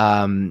like,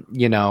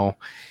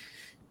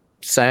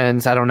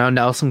 since, I don't know,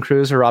 Nelson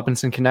Cruz or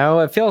Robinson Cano,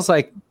 it feels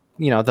like,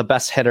 the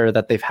best hitter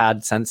that they've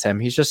had since him.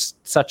 He's just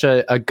such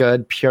a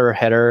good, pure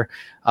hitter.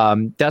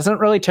 Doesn't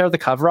really tear the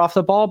cover off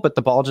the ball, but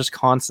the ball just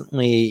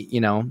constantly,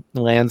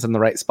 lands in the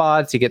right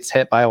spots. He gets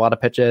hit by a lot of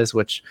pitches,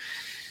 which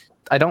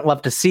I don't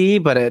love to see,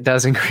 but it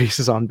does increase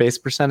his on-base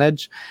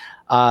percentage.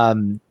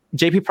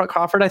 JP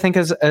Crawford, I think,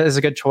 is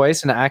a good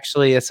choice, and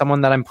actually is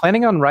someone that I'm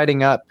planning on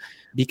writing up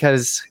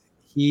because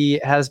he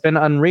has been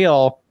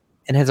unreal,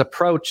 and his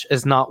approach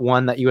is not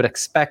one that you would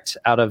expect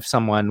out of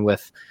someone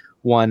with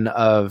one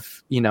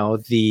of,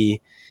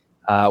 the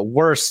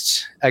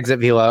worst exit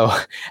velo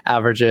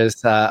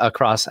averages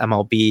across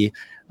MLB.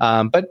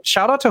 But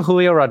shout out to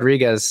Julio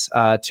Rodriguez,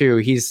 too.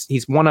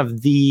 He's one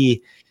of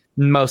the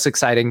most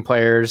exciting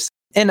players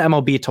in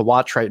MLB to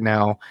watch right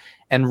now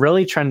and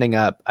really trending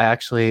up. I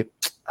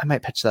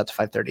might pitch that to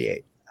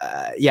 538.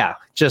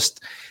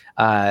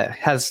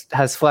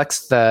 Has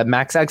flexed the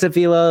max exit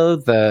velo,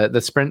 the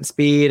sprint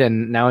speed,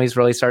 and now he's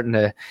really starting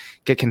to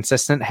get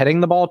consistent hitting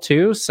the ball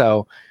too.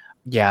 So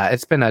yeah,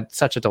 it's been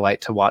such a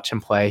delight to watch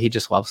him play. He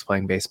just loves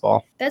playing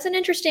baseball. That's an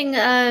interesting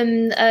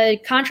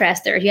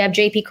contrast there. You have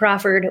JP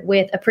Crawford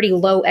with a pretty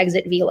low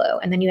exit velo,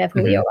 and then you have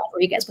Julio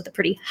Rodriguez with a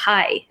pretty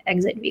high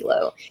exit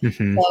velo.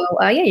 Mm-hmm.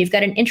 So you've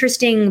got an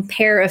interesting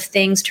pair of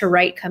things to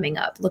write coming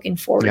up. Looking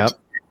forward to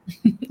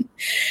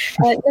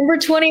number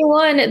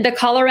 21, the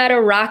Colorado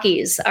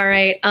Rockies. All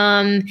right.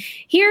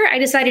 Here I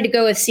decided to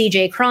go with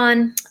CJ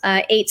Cron,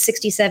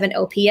 867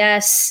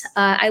 OPS.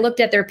 I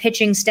looked at their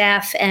pitching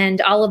staff,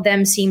 and all of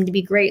them seem to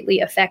be greatly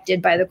affected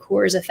by the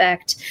Coors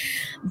effect.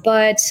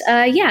 But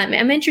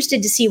I'm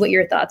interested to see what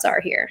your thoughts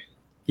are here.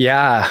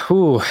 Yeah,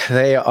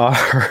 they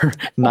are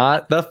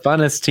not the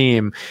funnest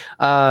team.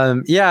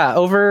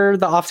 Over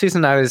the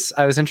offseason,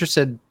 I was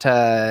interested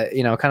to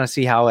kind of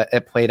see how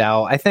it played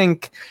out. I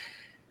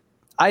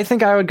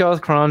think I would go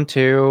with Cron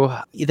too.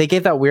 They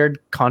gave that weird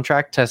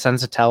contract to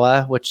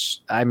Senzatella, which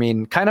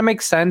kind of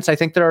makes sense. I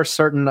think there are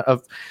certain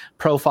of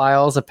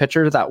profiles of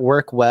pitchers that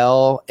work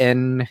well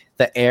in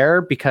the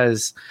air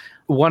because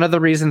one of the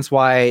reasons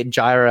why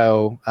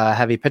gyro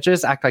heavy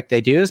pitches act like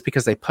they do is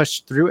because they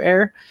push through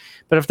air.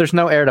 But if there's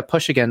no air to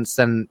push against,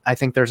 then I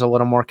think there's a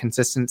little more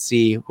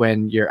consistency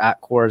when you're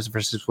at cores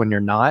versus when you're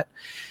not.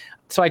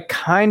 So I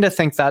kind of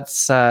think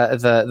that's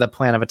the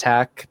plan of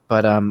attack,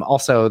 but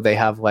also they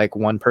have like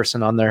one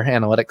person on their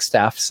analytics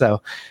staff,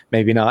 so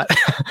maybe not.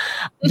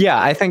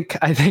 Yeah, I think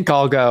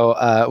I'll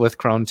go with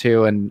Cron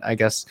too, and I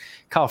guess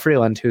Kyle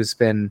Freeland, who's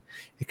been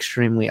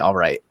extremely all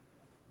right.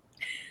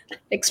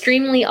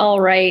 Extremely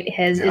all right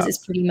is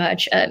pretty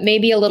much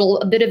maybe a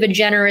bit of a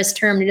generous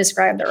term to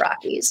describe the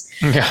Rockies.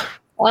 Yeah.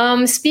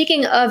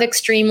 Speaking of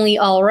extremely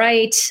all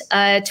right,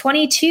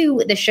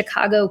 22, the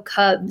Chicago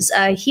Cubs.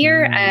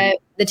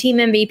 The team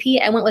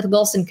MVP, I went with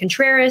Wilson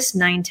Contreras,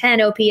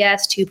 910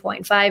 OPS,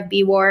 2.5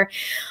 BWAR.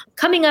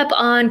 Coming up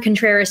on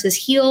Contreras'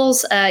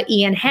 heels,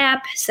 Ian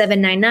Happ,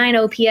 799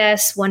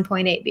 OPS,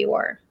 1.8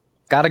 BWAR.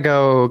 Gotta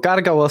go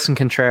Wilson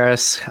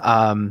Contreras.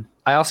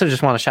 I also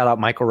just want to shout out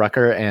Michael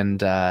Rucker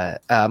and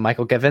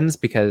Michael Givens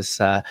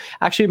because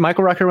actually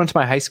Michael Rucker went to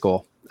my high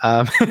school.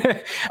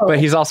 But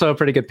he's also a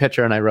pretty good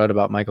pitcher, and I wrote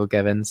about Michael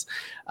Givens.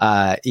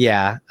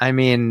 I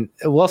mean,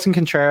 Wilson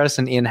Contreras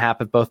and Ian Happ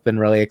have both been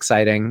really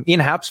exciting.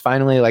 Ian Happ's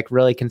finally like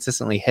really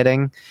consistently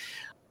hitting,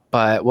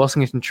 but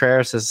Wilson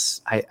Contreras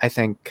is, I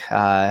think,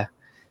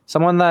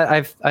 someone that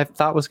I've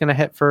thought was going to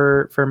hit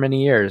for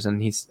many years,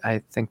 and he's,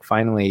 I think,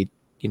 finally,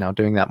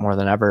 doing that more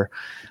than ever.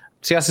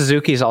 Seiya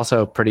Suzuki is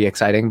also pretty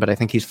exciting, but I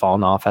think he's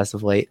fallen off as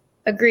of late.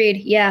 Agreed.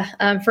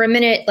 Yeah. For a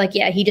minute,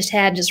 he just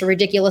had a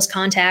ridiculous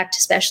contact,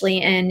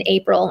 especially in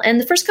April and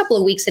the first couple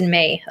of weeks in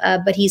May.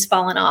 But he's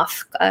fallen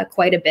off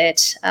quite a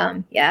bit.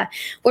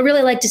 Would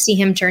really like to see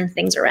him turn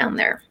things around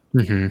there.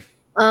 Mm-hmm.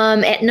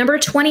 At number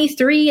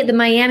 23, the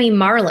Miami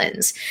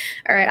Marlins.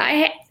 All right.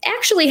 I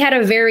actually had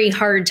a very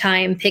hard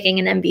time picking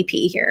an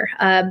MVP here,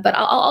 but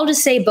I'll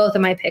just say both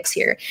of my picks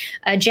here.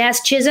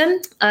 Jazz Chisholm,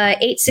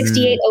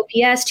 868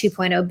 OPS,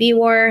 2.0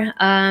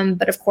 BWAR.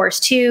 But of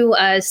course,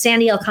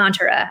 Sandy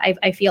Alcantara,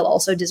 I feel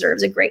also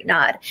deserves a great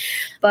nod.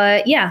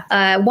 But yeah,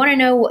 I want to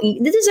know,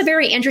 this is a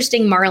very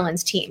interesting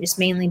Marlins team, just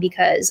mainly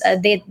because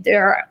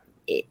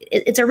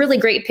it's a really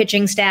great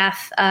pitching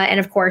staff. And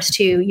of course,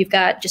 too, you've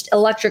got just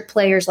electric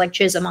players like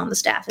Chisholm on the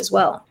staff as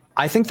well.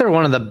 I think they're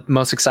one of the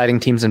most exciting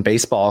teams in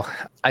baseball.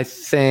 I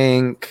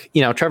think,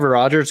 Trevor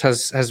Rogers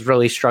has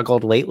really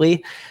struggled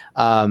lately.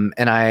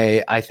 And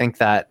I think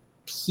that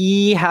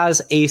he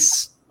has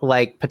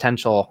ace-like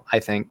potential, I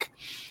think.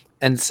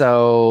 And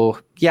so,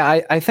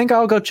 yeah, I think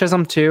I'll go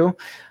Chisholm too.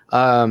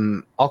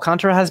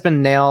 Alcantara has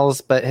been nails,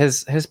 but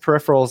his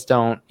peripherals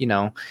don't,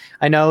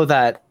 I know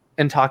that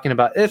in talking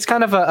about, it's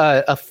kind of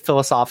a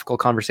philosophical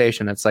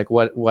conversation. It's like,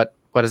 what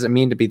does it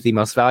mean to be the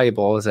most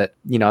valuable? Is it,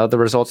 the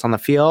results on the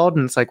field?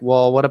 And it's like,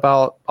 well, what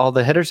about all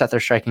the hitters that they're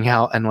striking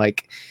out and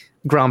like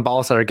ground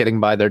balls that are getting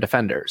by their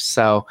defenders?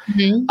 So,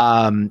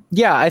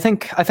 I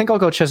think I'll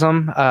go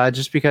Chisholm,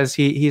 just because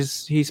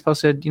he's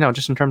posted,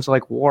 just in terms of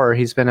like WAR,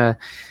 he's been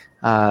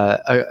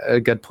a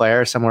good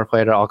player, similar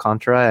player to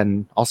Alcantara,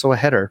 and also a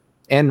hitter,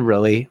 and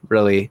really,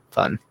 really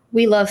fun.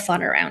 We love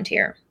fun around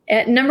here.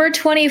 At number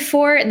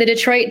 24, the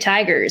Detroit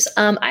Tigers.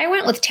 I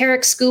went with Tarek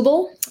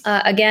Skubal.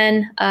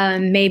 Again,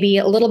 maybe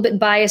a little bit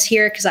biased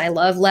here because I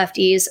love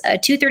lefties.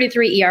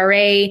 2.33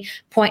 ERA,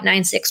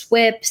 0.96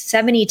 WHIP,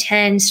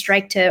 70-10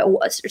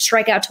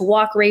 strikeout to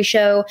walk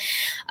ratio.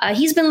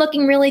 He's been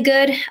looking really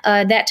good.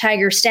 That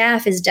Tiger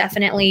staff is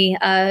definitely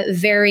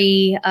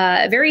very,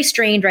 very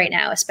strained right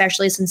now,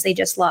 especially since they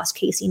just lost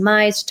Casey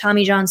Mize to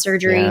Tommy John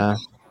surgery. Yeah.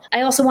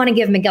 I also want to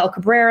give Miguel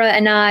Cabrera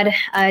a nod.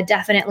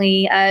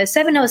 Definitely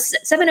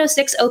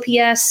 706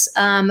 OPS.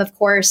 Of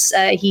course,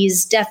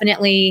 he's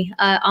definitely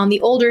on the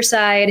older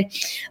side.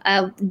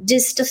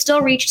 Just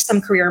still reached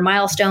some career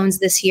milestones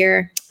this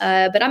year.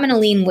 But I'm going to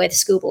lean with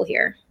Skubal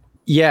here.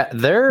 Yeah,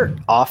 their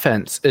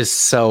offense is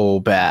so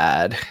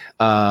bad.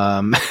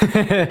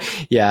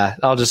 Yeah,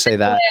 I'll just say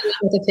that.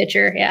 With a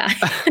pitcher, yeah.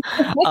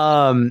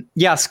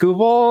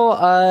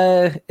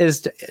 Skubal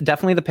is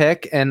definitely the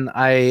pick, and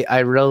I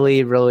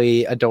really,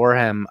 really adore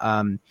him.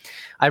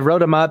 I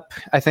wrote him up,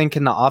 I think,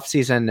 in the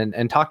offseason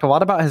and talked a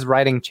lot about his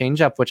riding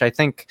changeup, which I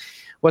think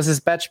was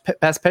his best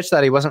pitch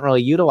that he wasn't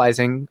really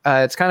utilizing.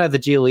 It's kind of the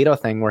Giolito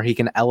thing where he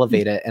can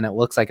elevate it and it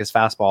looks like his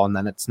fastball and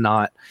then it's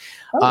not.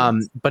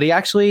 But he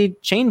actually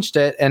changed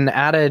it and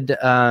added,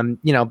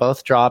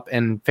 both drop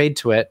and fade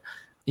to it.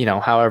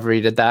 However he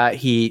did that,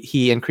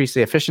 he increased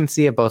the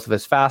efficiency of both of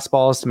his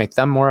fastballs to make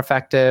them more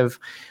effective.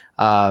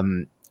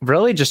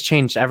 Really just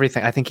changed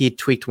everything. I think he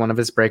tweaked one of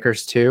his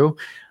breakers too.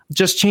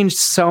 Just changed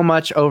so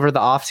much over the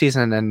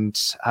offseason and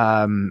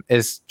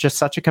is just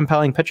such a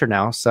compelling pitcher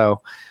now.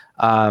 So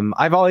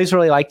I've always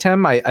really liked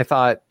him. I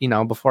thought,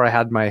 before I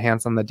had my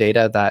hands on the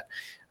data that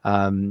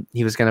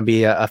he was going to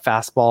be a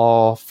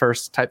fastball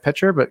first type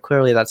pitcher, but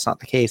clearly that's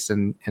not the case,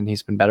 and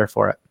he's been better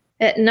for it.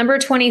 At number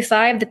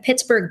 25, the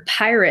Pittsburgh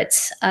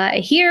Pirates.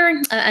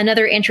 Here,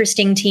 another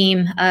interesting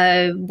team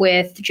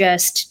with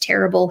just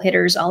terrible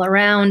hitters all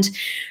around.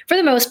 For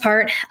the most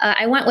part,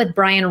 I went with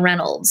Brian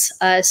Reynolds.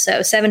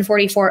 So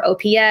 744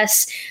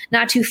 OPS,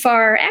 not too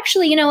far.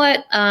 Actually, you know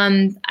what?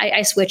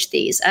 I switched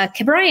these.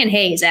 Brian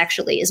Hayes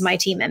actually is my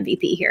team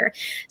MVP here.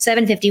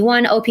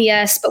 751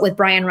 OPS, but with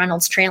Brian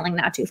Reynolds trailing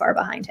not too far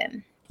behind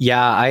him.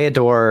 Yeah, I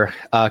adore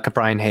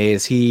Brian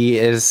Hayes. He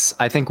is,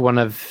 I think, one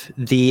of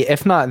the,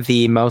 if not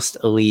the most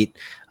elite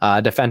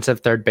defensive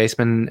third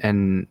baseman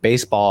in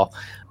baseball.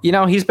 You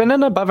know, he's been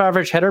an above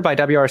average hitter by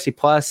WRC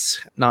plus,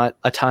 not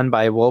a ton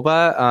by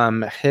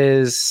WOBA.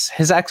 His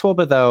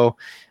xWOBA though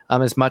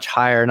is much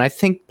higher, and I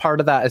think part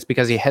of that is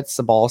because he hits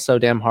the ball so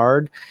damn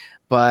hard.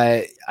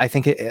 But I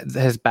think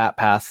his bat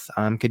path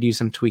could use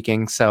some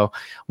tweaking. So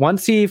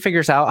once he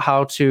figures out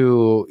how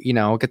to, you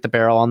know, get the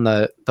barrel on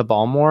the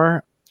ball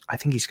more, I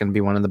think he's going to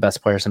be one of the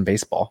best players in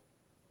baseball.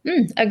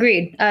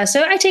 Agreed.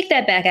 So I take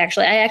that back,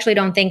 actually. I actually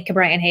don't think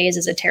Brian Hayes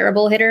is a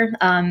terrible hitter.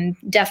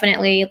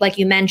 Definitely, like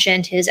you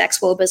mentioned, his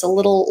xWOBA is a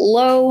little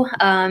low,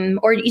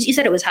 or you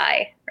said it was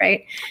high,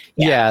 right?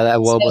 Yeah, that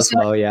WOBA was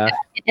low, yeah.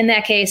 In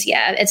that case,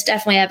 yeah, it's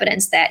definitely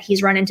evidence that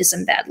he's run into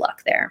some bad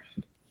luck there.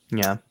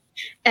 Yeah.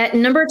 At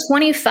number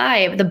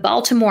 25, the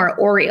Baltimore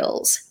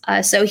Orioles.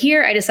 So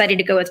here I decided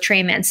to go with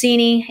Trey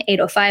Mancini,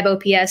 805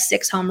 OPS,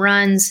 6 home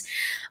runs.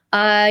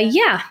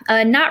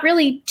 Not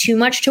really too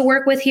much to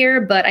work with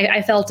here, but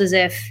I felt as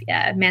if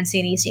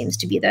Mancini seems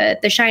to be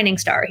the shining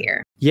star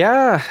here.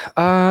 Yeah,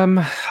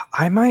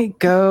 I might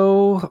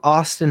go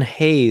Austin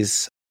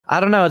Hayes. I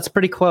don't know. It's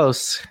pretty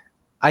close.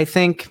 I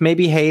think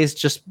maybe Hayes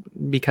just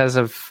because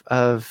of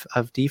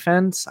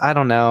defense. I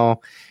don't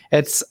know.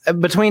 It's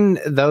between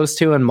those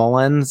two and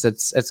Mullins.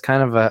 It's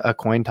kind of a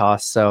coin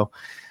toss. So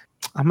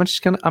I'm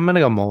gonna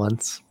go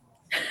Mullins.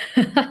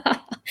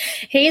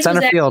 Hayes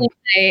Center was field.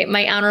 actually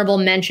my honorable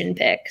mention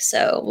pick,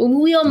 so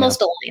we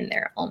almost aligned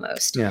there,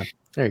 almost. Yeah,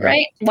 there you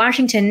right? Go.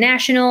 Washington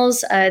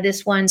Nationals.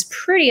 This one's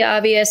pretty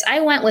obvious. I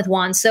went with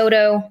Juan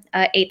Soto,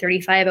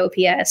 835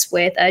 OPS,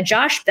 with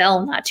Josh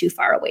Bell not too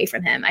far away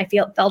from him. I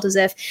felt as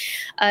if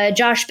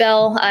Josh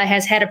Bell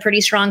has had a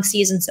pretty strong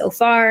season so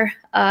far,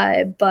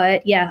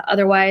 but yeah,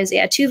 otherwise,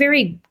 two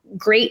very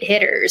great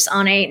hitters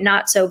on a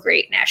not so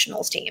great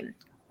Nationals team.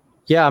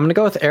 Yeah, I'm gonna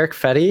go with Eric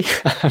Fetty.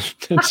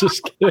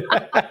 Just kidding.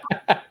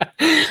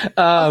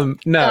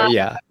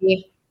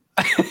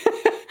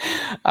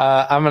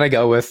 I'm gonna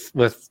go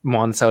with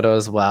Juan Soto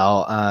as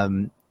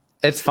well.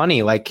 It's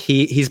funny, like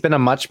he's been a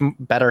much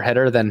better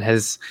hitter than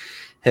his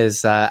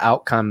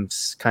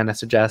outcomes kind of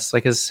suggest.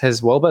 Like his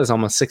WOBA is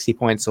almost 60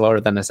 points lower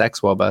than his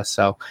xWOBA.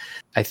 So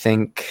I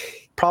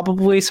think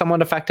probably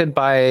somewhat affected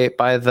by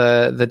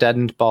the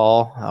deadened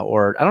ball,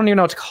 or I don't even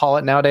know what to call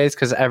it nowadays,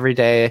 because every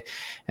day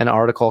an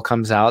article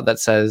comes out that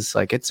says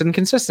like it's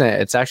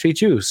inconsistent, it's actually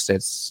juiced,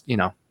 it's, you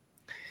know,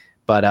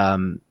 but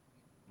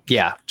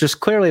just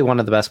clearly one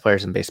of the best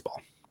players in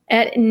baseball.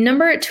 At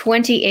number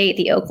 28,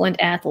 the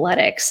Oakland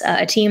Athletics,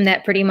 a team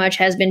that pretty much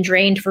has been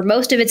drained for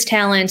most of its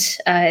talent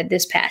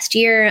this past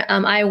year.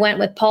 I went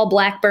with Paul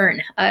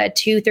Blackburn,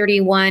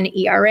 2.31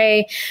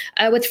 ERA,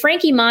 with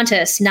Frankie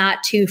Montas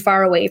not too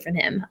far away from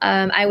him.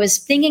 I was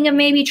thinking of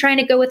maybe trying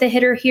to go with a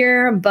hitter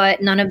here,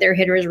 but none of their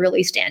hitters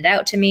really stand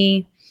out to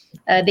me.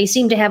 They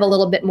seem to have a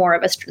little bit more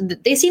of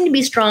they seem to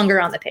be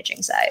stronger on the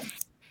pitching side.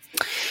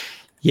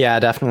 Yeah,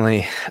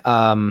 definitely.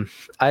 I'm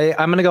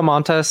going to go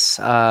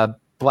Montas.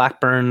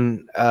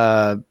 Blackburn,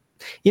 I'm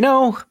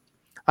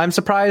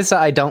surprised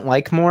that I don't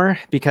like more,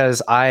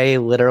 because I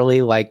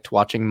literally liked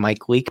watching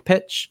Mike Leake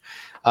pitch.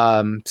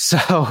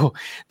 So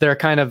they're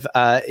kind of,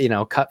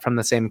 cut from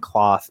the same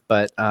cloth.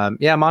 But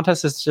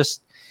Montas is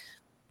just,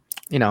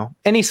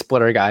 any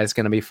splitter guy is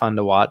going to be fun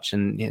to watch,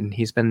 and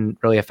he's been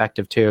really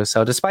effective too.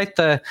 So despite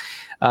the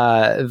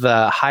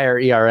higher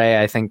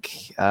ERA, I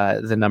think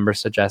the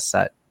numbers suggest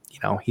that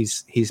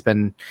he's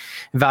been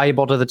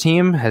valuable to the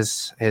team.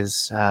 His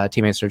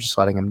teammates are just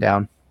letting him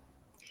down.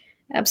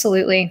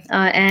 Absolutely.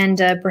 And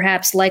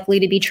perhaps likely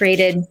to be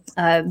traded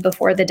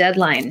before the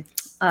deadline.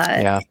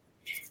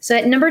 So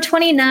at number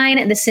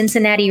 29, the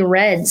Cincinnati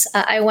Reds,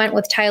 I went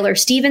with Tyler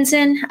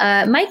Stevenson.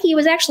 Mikey, it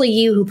was actually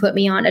you who put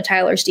me on to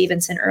Tyler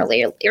Stevenson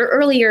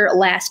earlier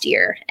last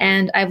year.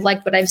 And I've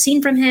liked what I've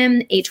seen from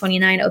him,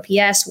 829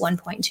 OPS,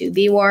 1.2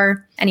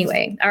 BWAR.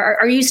 Anyway,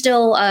 are you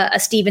still a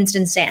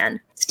Stevenson stan?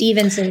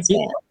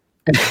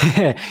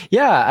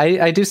 Yeah,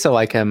 I do still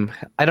like him.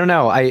 I don't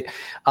know.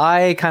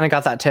 I kind of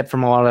got that tip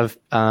from a lot of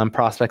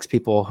prospects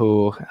people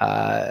who,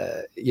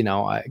 kind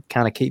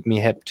of keep me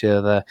hip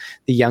to the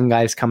young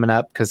guys coming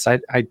up, because I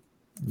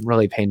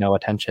really pay no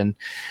attention,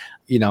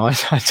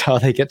 until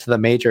they get to the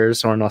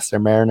majors, or unless they're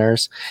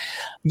Mariners.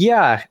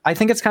 Yeah, I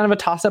think it's kind of a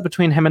toss-up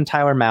between him and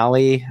Tyler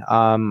Mahle.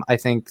 I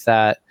think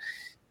that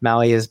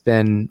Mahle has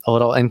been a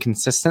little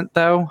inconsistent,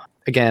 though.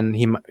 Again,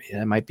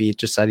 it might be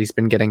just that he's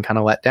been getting kind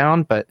of let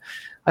down, but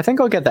I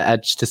think I'll get the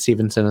edge to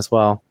Stevenson as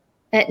well.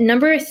 At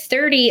number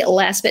 30,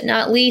 last but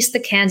not least, the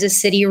Kansas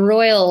City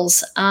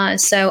Royals.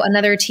 So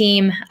another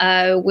team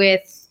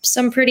with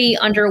some pretty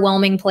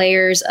underwhelming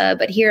players,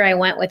 but here I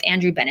went with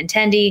Andrew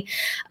Benintendi,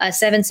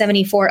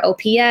 774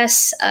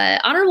 OPS.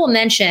 Honorable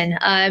mention,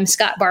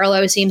 Scott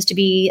Barlow seems to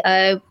be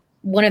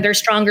one of their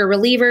stronger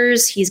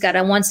relievers. He's got a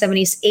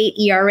 1.78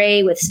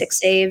 ERA with 6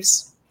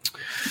 saves.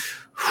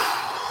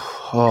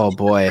 Oh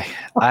boy,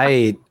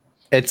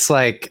 it's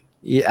like,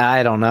 yeah,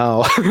 I don't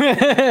know.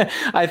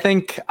 I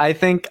think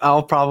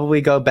I'll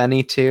probably go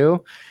Benny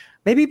too.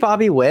 Maybe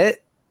Bobby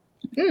Witt.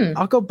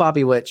 I'll go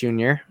Bobby Witt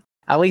Jr.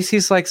 At least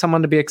he's like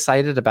someone to be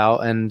excited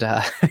about, and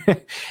and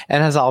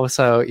has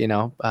also,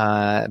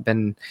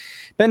 been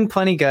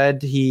plenty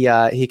good.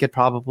 He could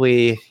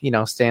probably,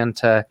 stand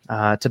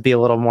to be a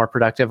little more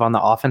productive on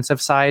the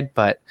offensive side,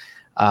 but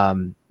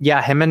him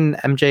and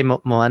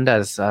MJ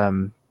Melendez,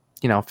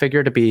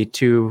 figure to be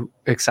 2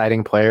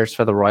 exciting players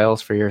for the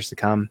Royals for years to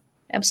come.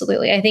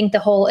 Absolutely. I think the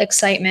whole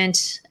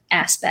excitement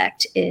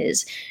aspect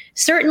is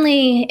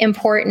certainly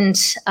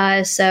important.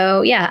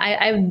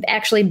 I've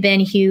actually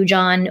been huge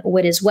on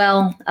Witt as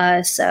well.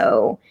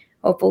 So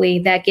hopefully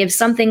that gives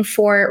something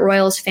for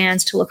Royals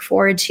fans to look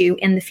forward to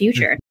in the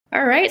future.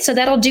 All right. So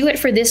that'll do it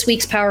for this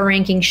week's Power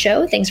Ranking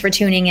show. Thanks for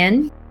tuning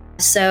in.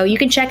 So you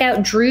can check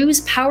out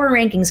Drew's Power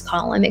Rankings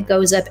column. It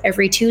goes up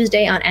every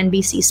Tuesday on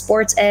NBC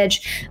Sports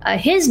Edge.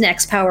 His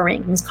next Power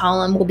Rankings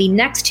column will be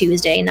next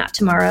Tuesday, not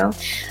tomorrow.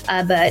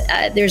 But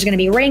there's going to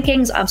be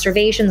rankings,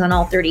 observations on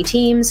all 30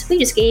 teams. We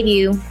just gave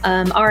you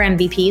our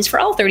MVPs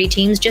for all 30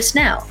 teams just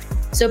now.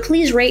 So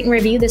please rate and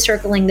review the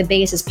Circling the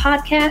Bases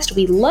podcast.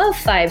 We love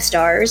 5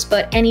 stars,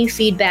 but any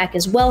feedback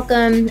is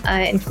welcome,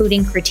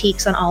 including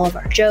critiques on all of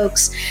our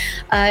jokes.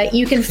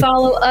 You can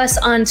follow us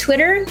on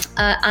Twitter.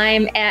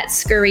 I'm at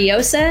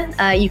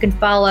Scurriosa. You can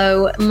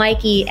follow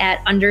Mikey at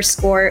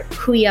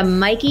 _Kuya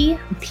Mikey.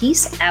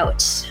 Peace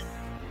out.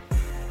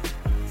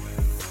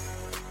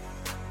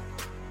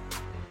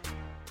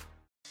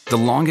 The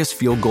longest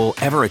field goal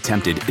ever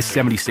attempted is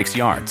 76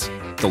 yards.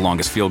 The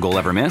longest field goal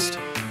ever missed?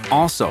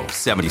 Also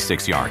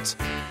 76 yards.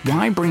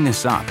 Why bring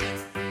this up?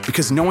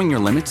 Because knowing your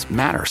limits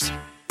matters,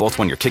 both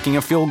when you're kicking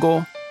a field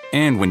goal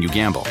and when you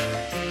gamble.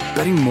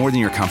 Betting more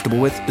than you're comfortable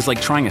with is like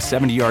trying a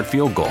 70-yard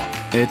field goal.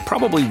 It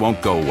probably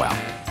won't go well.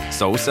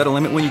 So set a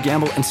limit when you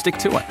gamble and stick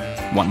to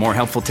it. Want more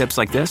helpful tips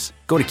like this?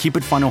 Go to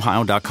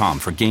keepitfunohio.com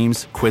for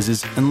games,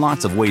 quizzes, and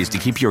lots of ways to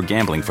keep your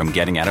gambling from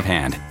getting out of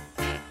hand.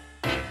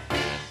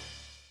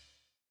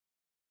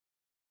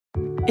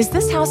 Is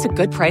this house a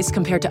good price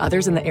compared to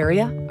others in the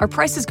area? Are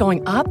prices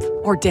going up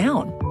or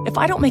down? If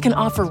I don't make an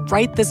offer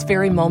right this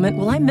very moment,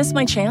 will I miss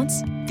my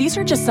chance? These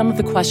are just some of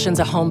the questions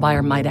a home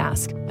buyer might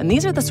ask. And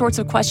these are the sorts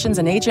of questions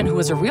an agent who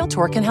is a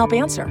Realtor can help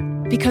answer.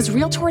 Because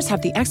Realtors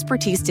have the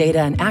expertise, data,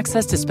 and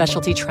access to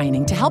specialty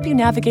training to help you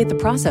navigate the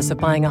process of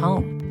buying a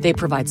home. They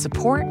provide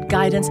support,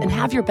 guidance, and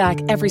have your back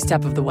every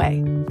step of the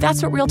way.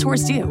 That's what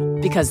Realtors do,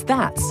 because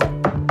that's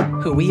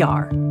who we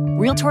are.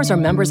 Realtors are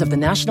members of the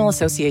National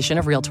Association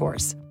of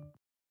Realtors.